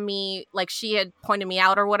saw me, like she had pointed me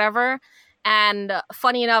out or whatever. And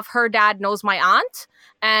funny enough, her dad knows my aunt,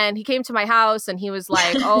 and he came to my house and he was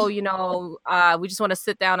like, "Oh, we just want to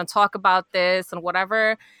sit down and talk about this and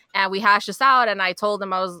whatever." And we hashed this out, and I told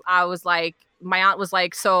him I was like, my aunt was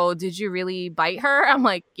like, "So did you really bite her?" I'm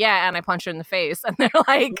like, "Yeah," and I punched her in the face. And they're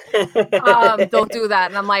like, "Don't do that."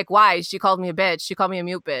 And I'm like, "Why?" She called me a bitch. She called me a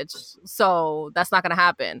mute bitch. So that's not gonna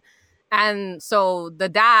happen. And so the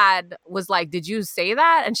dad was like, "Did you say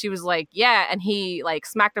that?" And she was like, "Yeah." And he like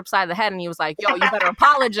smacked her upside the head, and he was like, "Yo, you better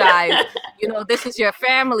apologize. This is your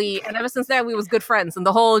family." And ever since then, we was good friends. And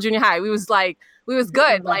the whole junior high, we was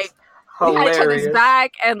good. Like, we had each other's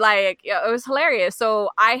back, and like it was hilarious.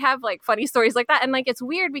 So I have like funny stories like that, and like it's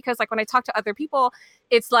weird because like when I talk to other people,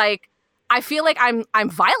 it's like I feel like I'm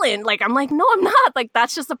violent. Like I'm like, no, I'm not. Like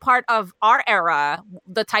that's just a part of our era,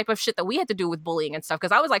 the type of shit that we had to do with bullying and stuff.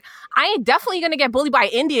 Because I was like, I ain't definitely gonna get bullied by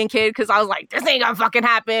an Indian kid, because I was like, this ain't gonna fucking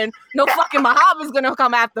happen. No fucking Muhammad's gonna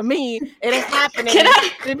come after me. It ain't happening.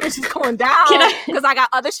 The bitch is going down because I got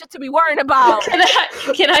other shit to be worrying about.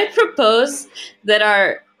 Can I propose that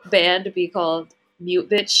our band be called Mute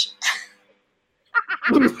Bitch?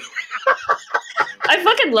 I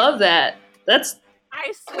fucking love that.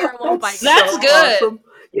 I swear I won't bite. That's good. Awesome.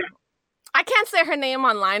 Yeah. I can't say her name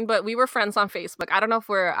online, but we were friends on Facebook. I don't know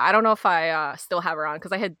if I still have her on,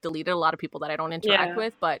 because I had deleted a lot of people that I don't interact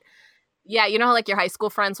with. But yeah, how like your high school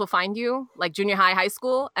friends will find you, like junior high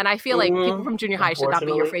school, and I feel like people from junior high should not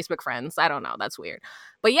be your Facebook friends. I don't know, that's weird.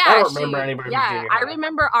 But yeah, I don't remember anybody from junior high. I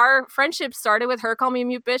remember our friendship started with her calling me a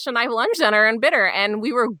mute bitch, and I lunged at her and bit her, and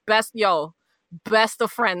we were best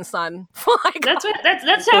of friends, son. That's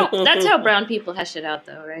how brown people hash it out,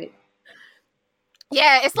 though, right?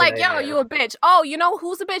 Yeah, it's like, yo, you a bitch. Oh,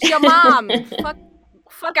 who's a bitch? Your mom.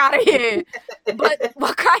 Fuck out of here. But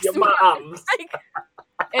what cracks me up is like,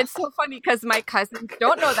 it's so funny because my cousins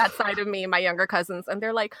don't know that side of me, my younger cousins, and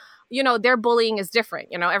they're like, their bullying is different.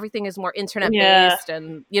 Everything is more internet based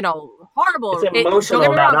and horrible. It's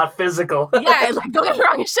emotional, not physical. Yeah, like don't get me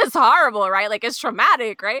wrong, it's just horrible, right? Like it's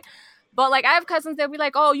traumatic, right? But like I have cousins, they'll be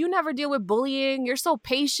like, "Oh, you never deal with bullying. You're so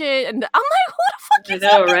patient." And I'm like, "Who the fuck is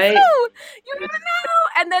that? Right? You never know."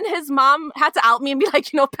 And then his mom had to out me and be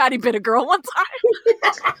like, "Patty bit a girl one time."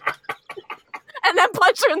 And then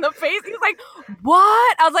punch her in the face. He's like,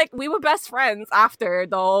 "What?" I was like, "We were best friends after,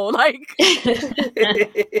 though." Like,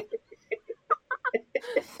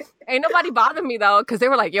 ain't nobody bothered me though, because they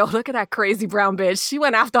were like, "Yo, look at that crazy brown bitch. She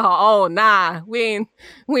went after her." Oh, nah, we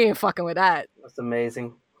ain't fucking with that. That's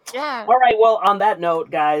amazing. Yeah. All right. Well, on that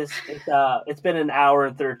note, guys, it's been an hour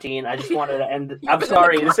and 13. I just wanted to end. I'm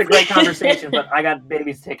sorry. This is a great conversation, but I got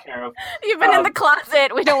babies to take care of. You've been in the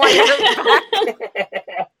closet. We don't want you to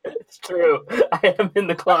back. It's true. I am in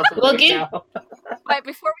the closet now. But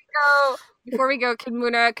before we go,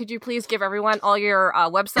 Muna, could you please give everyone all your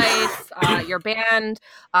websites, your band,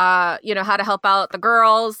 how to help out the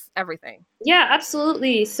girls, everything? Yeah,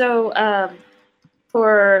 absolutely. So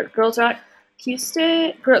for Girls Rock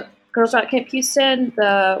Houston, Girls Rock Camp Houston,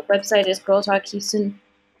 the website is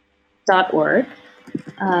girlsrockhouston.org.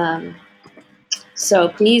 So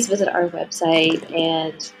please visit our website,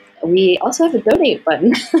 and we also have a donate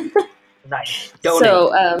button. Nice. Donate.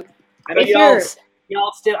 So I know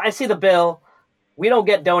y'all still. I see the bill. We don't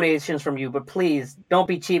get donations from you, but please don't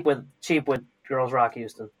be cheap with Girls Rock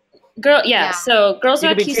Houston. So Girls Rock Houston.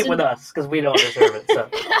 You can be cheap with us because we don't deserve it.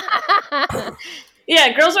 So.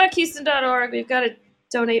 Yeah, girlsrockhouston.org. We've got a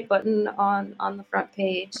donate button on the front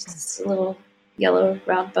page. It's a little yellow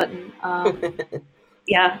round button.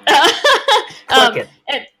 Yeah. Click it.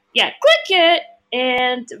 Click it.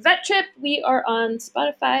 And Vet Trip, we are on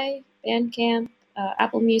Spotify, Bandcamp,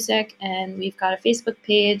 Apple Music, and we've got a Facebook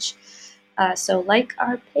page. So like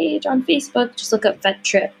our page on Facebook, just look up Vet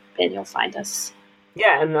Trip and you'll find us.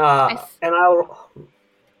 Yeah, and I'll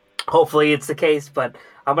hopefully it's the case, but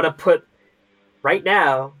I'm gonna put right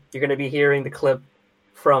now. You're gonna be hearing the clip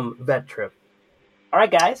from Vet Trip. All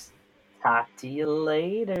right, guys. Talk to you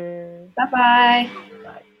later. Bye-bye.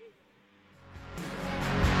 Bye.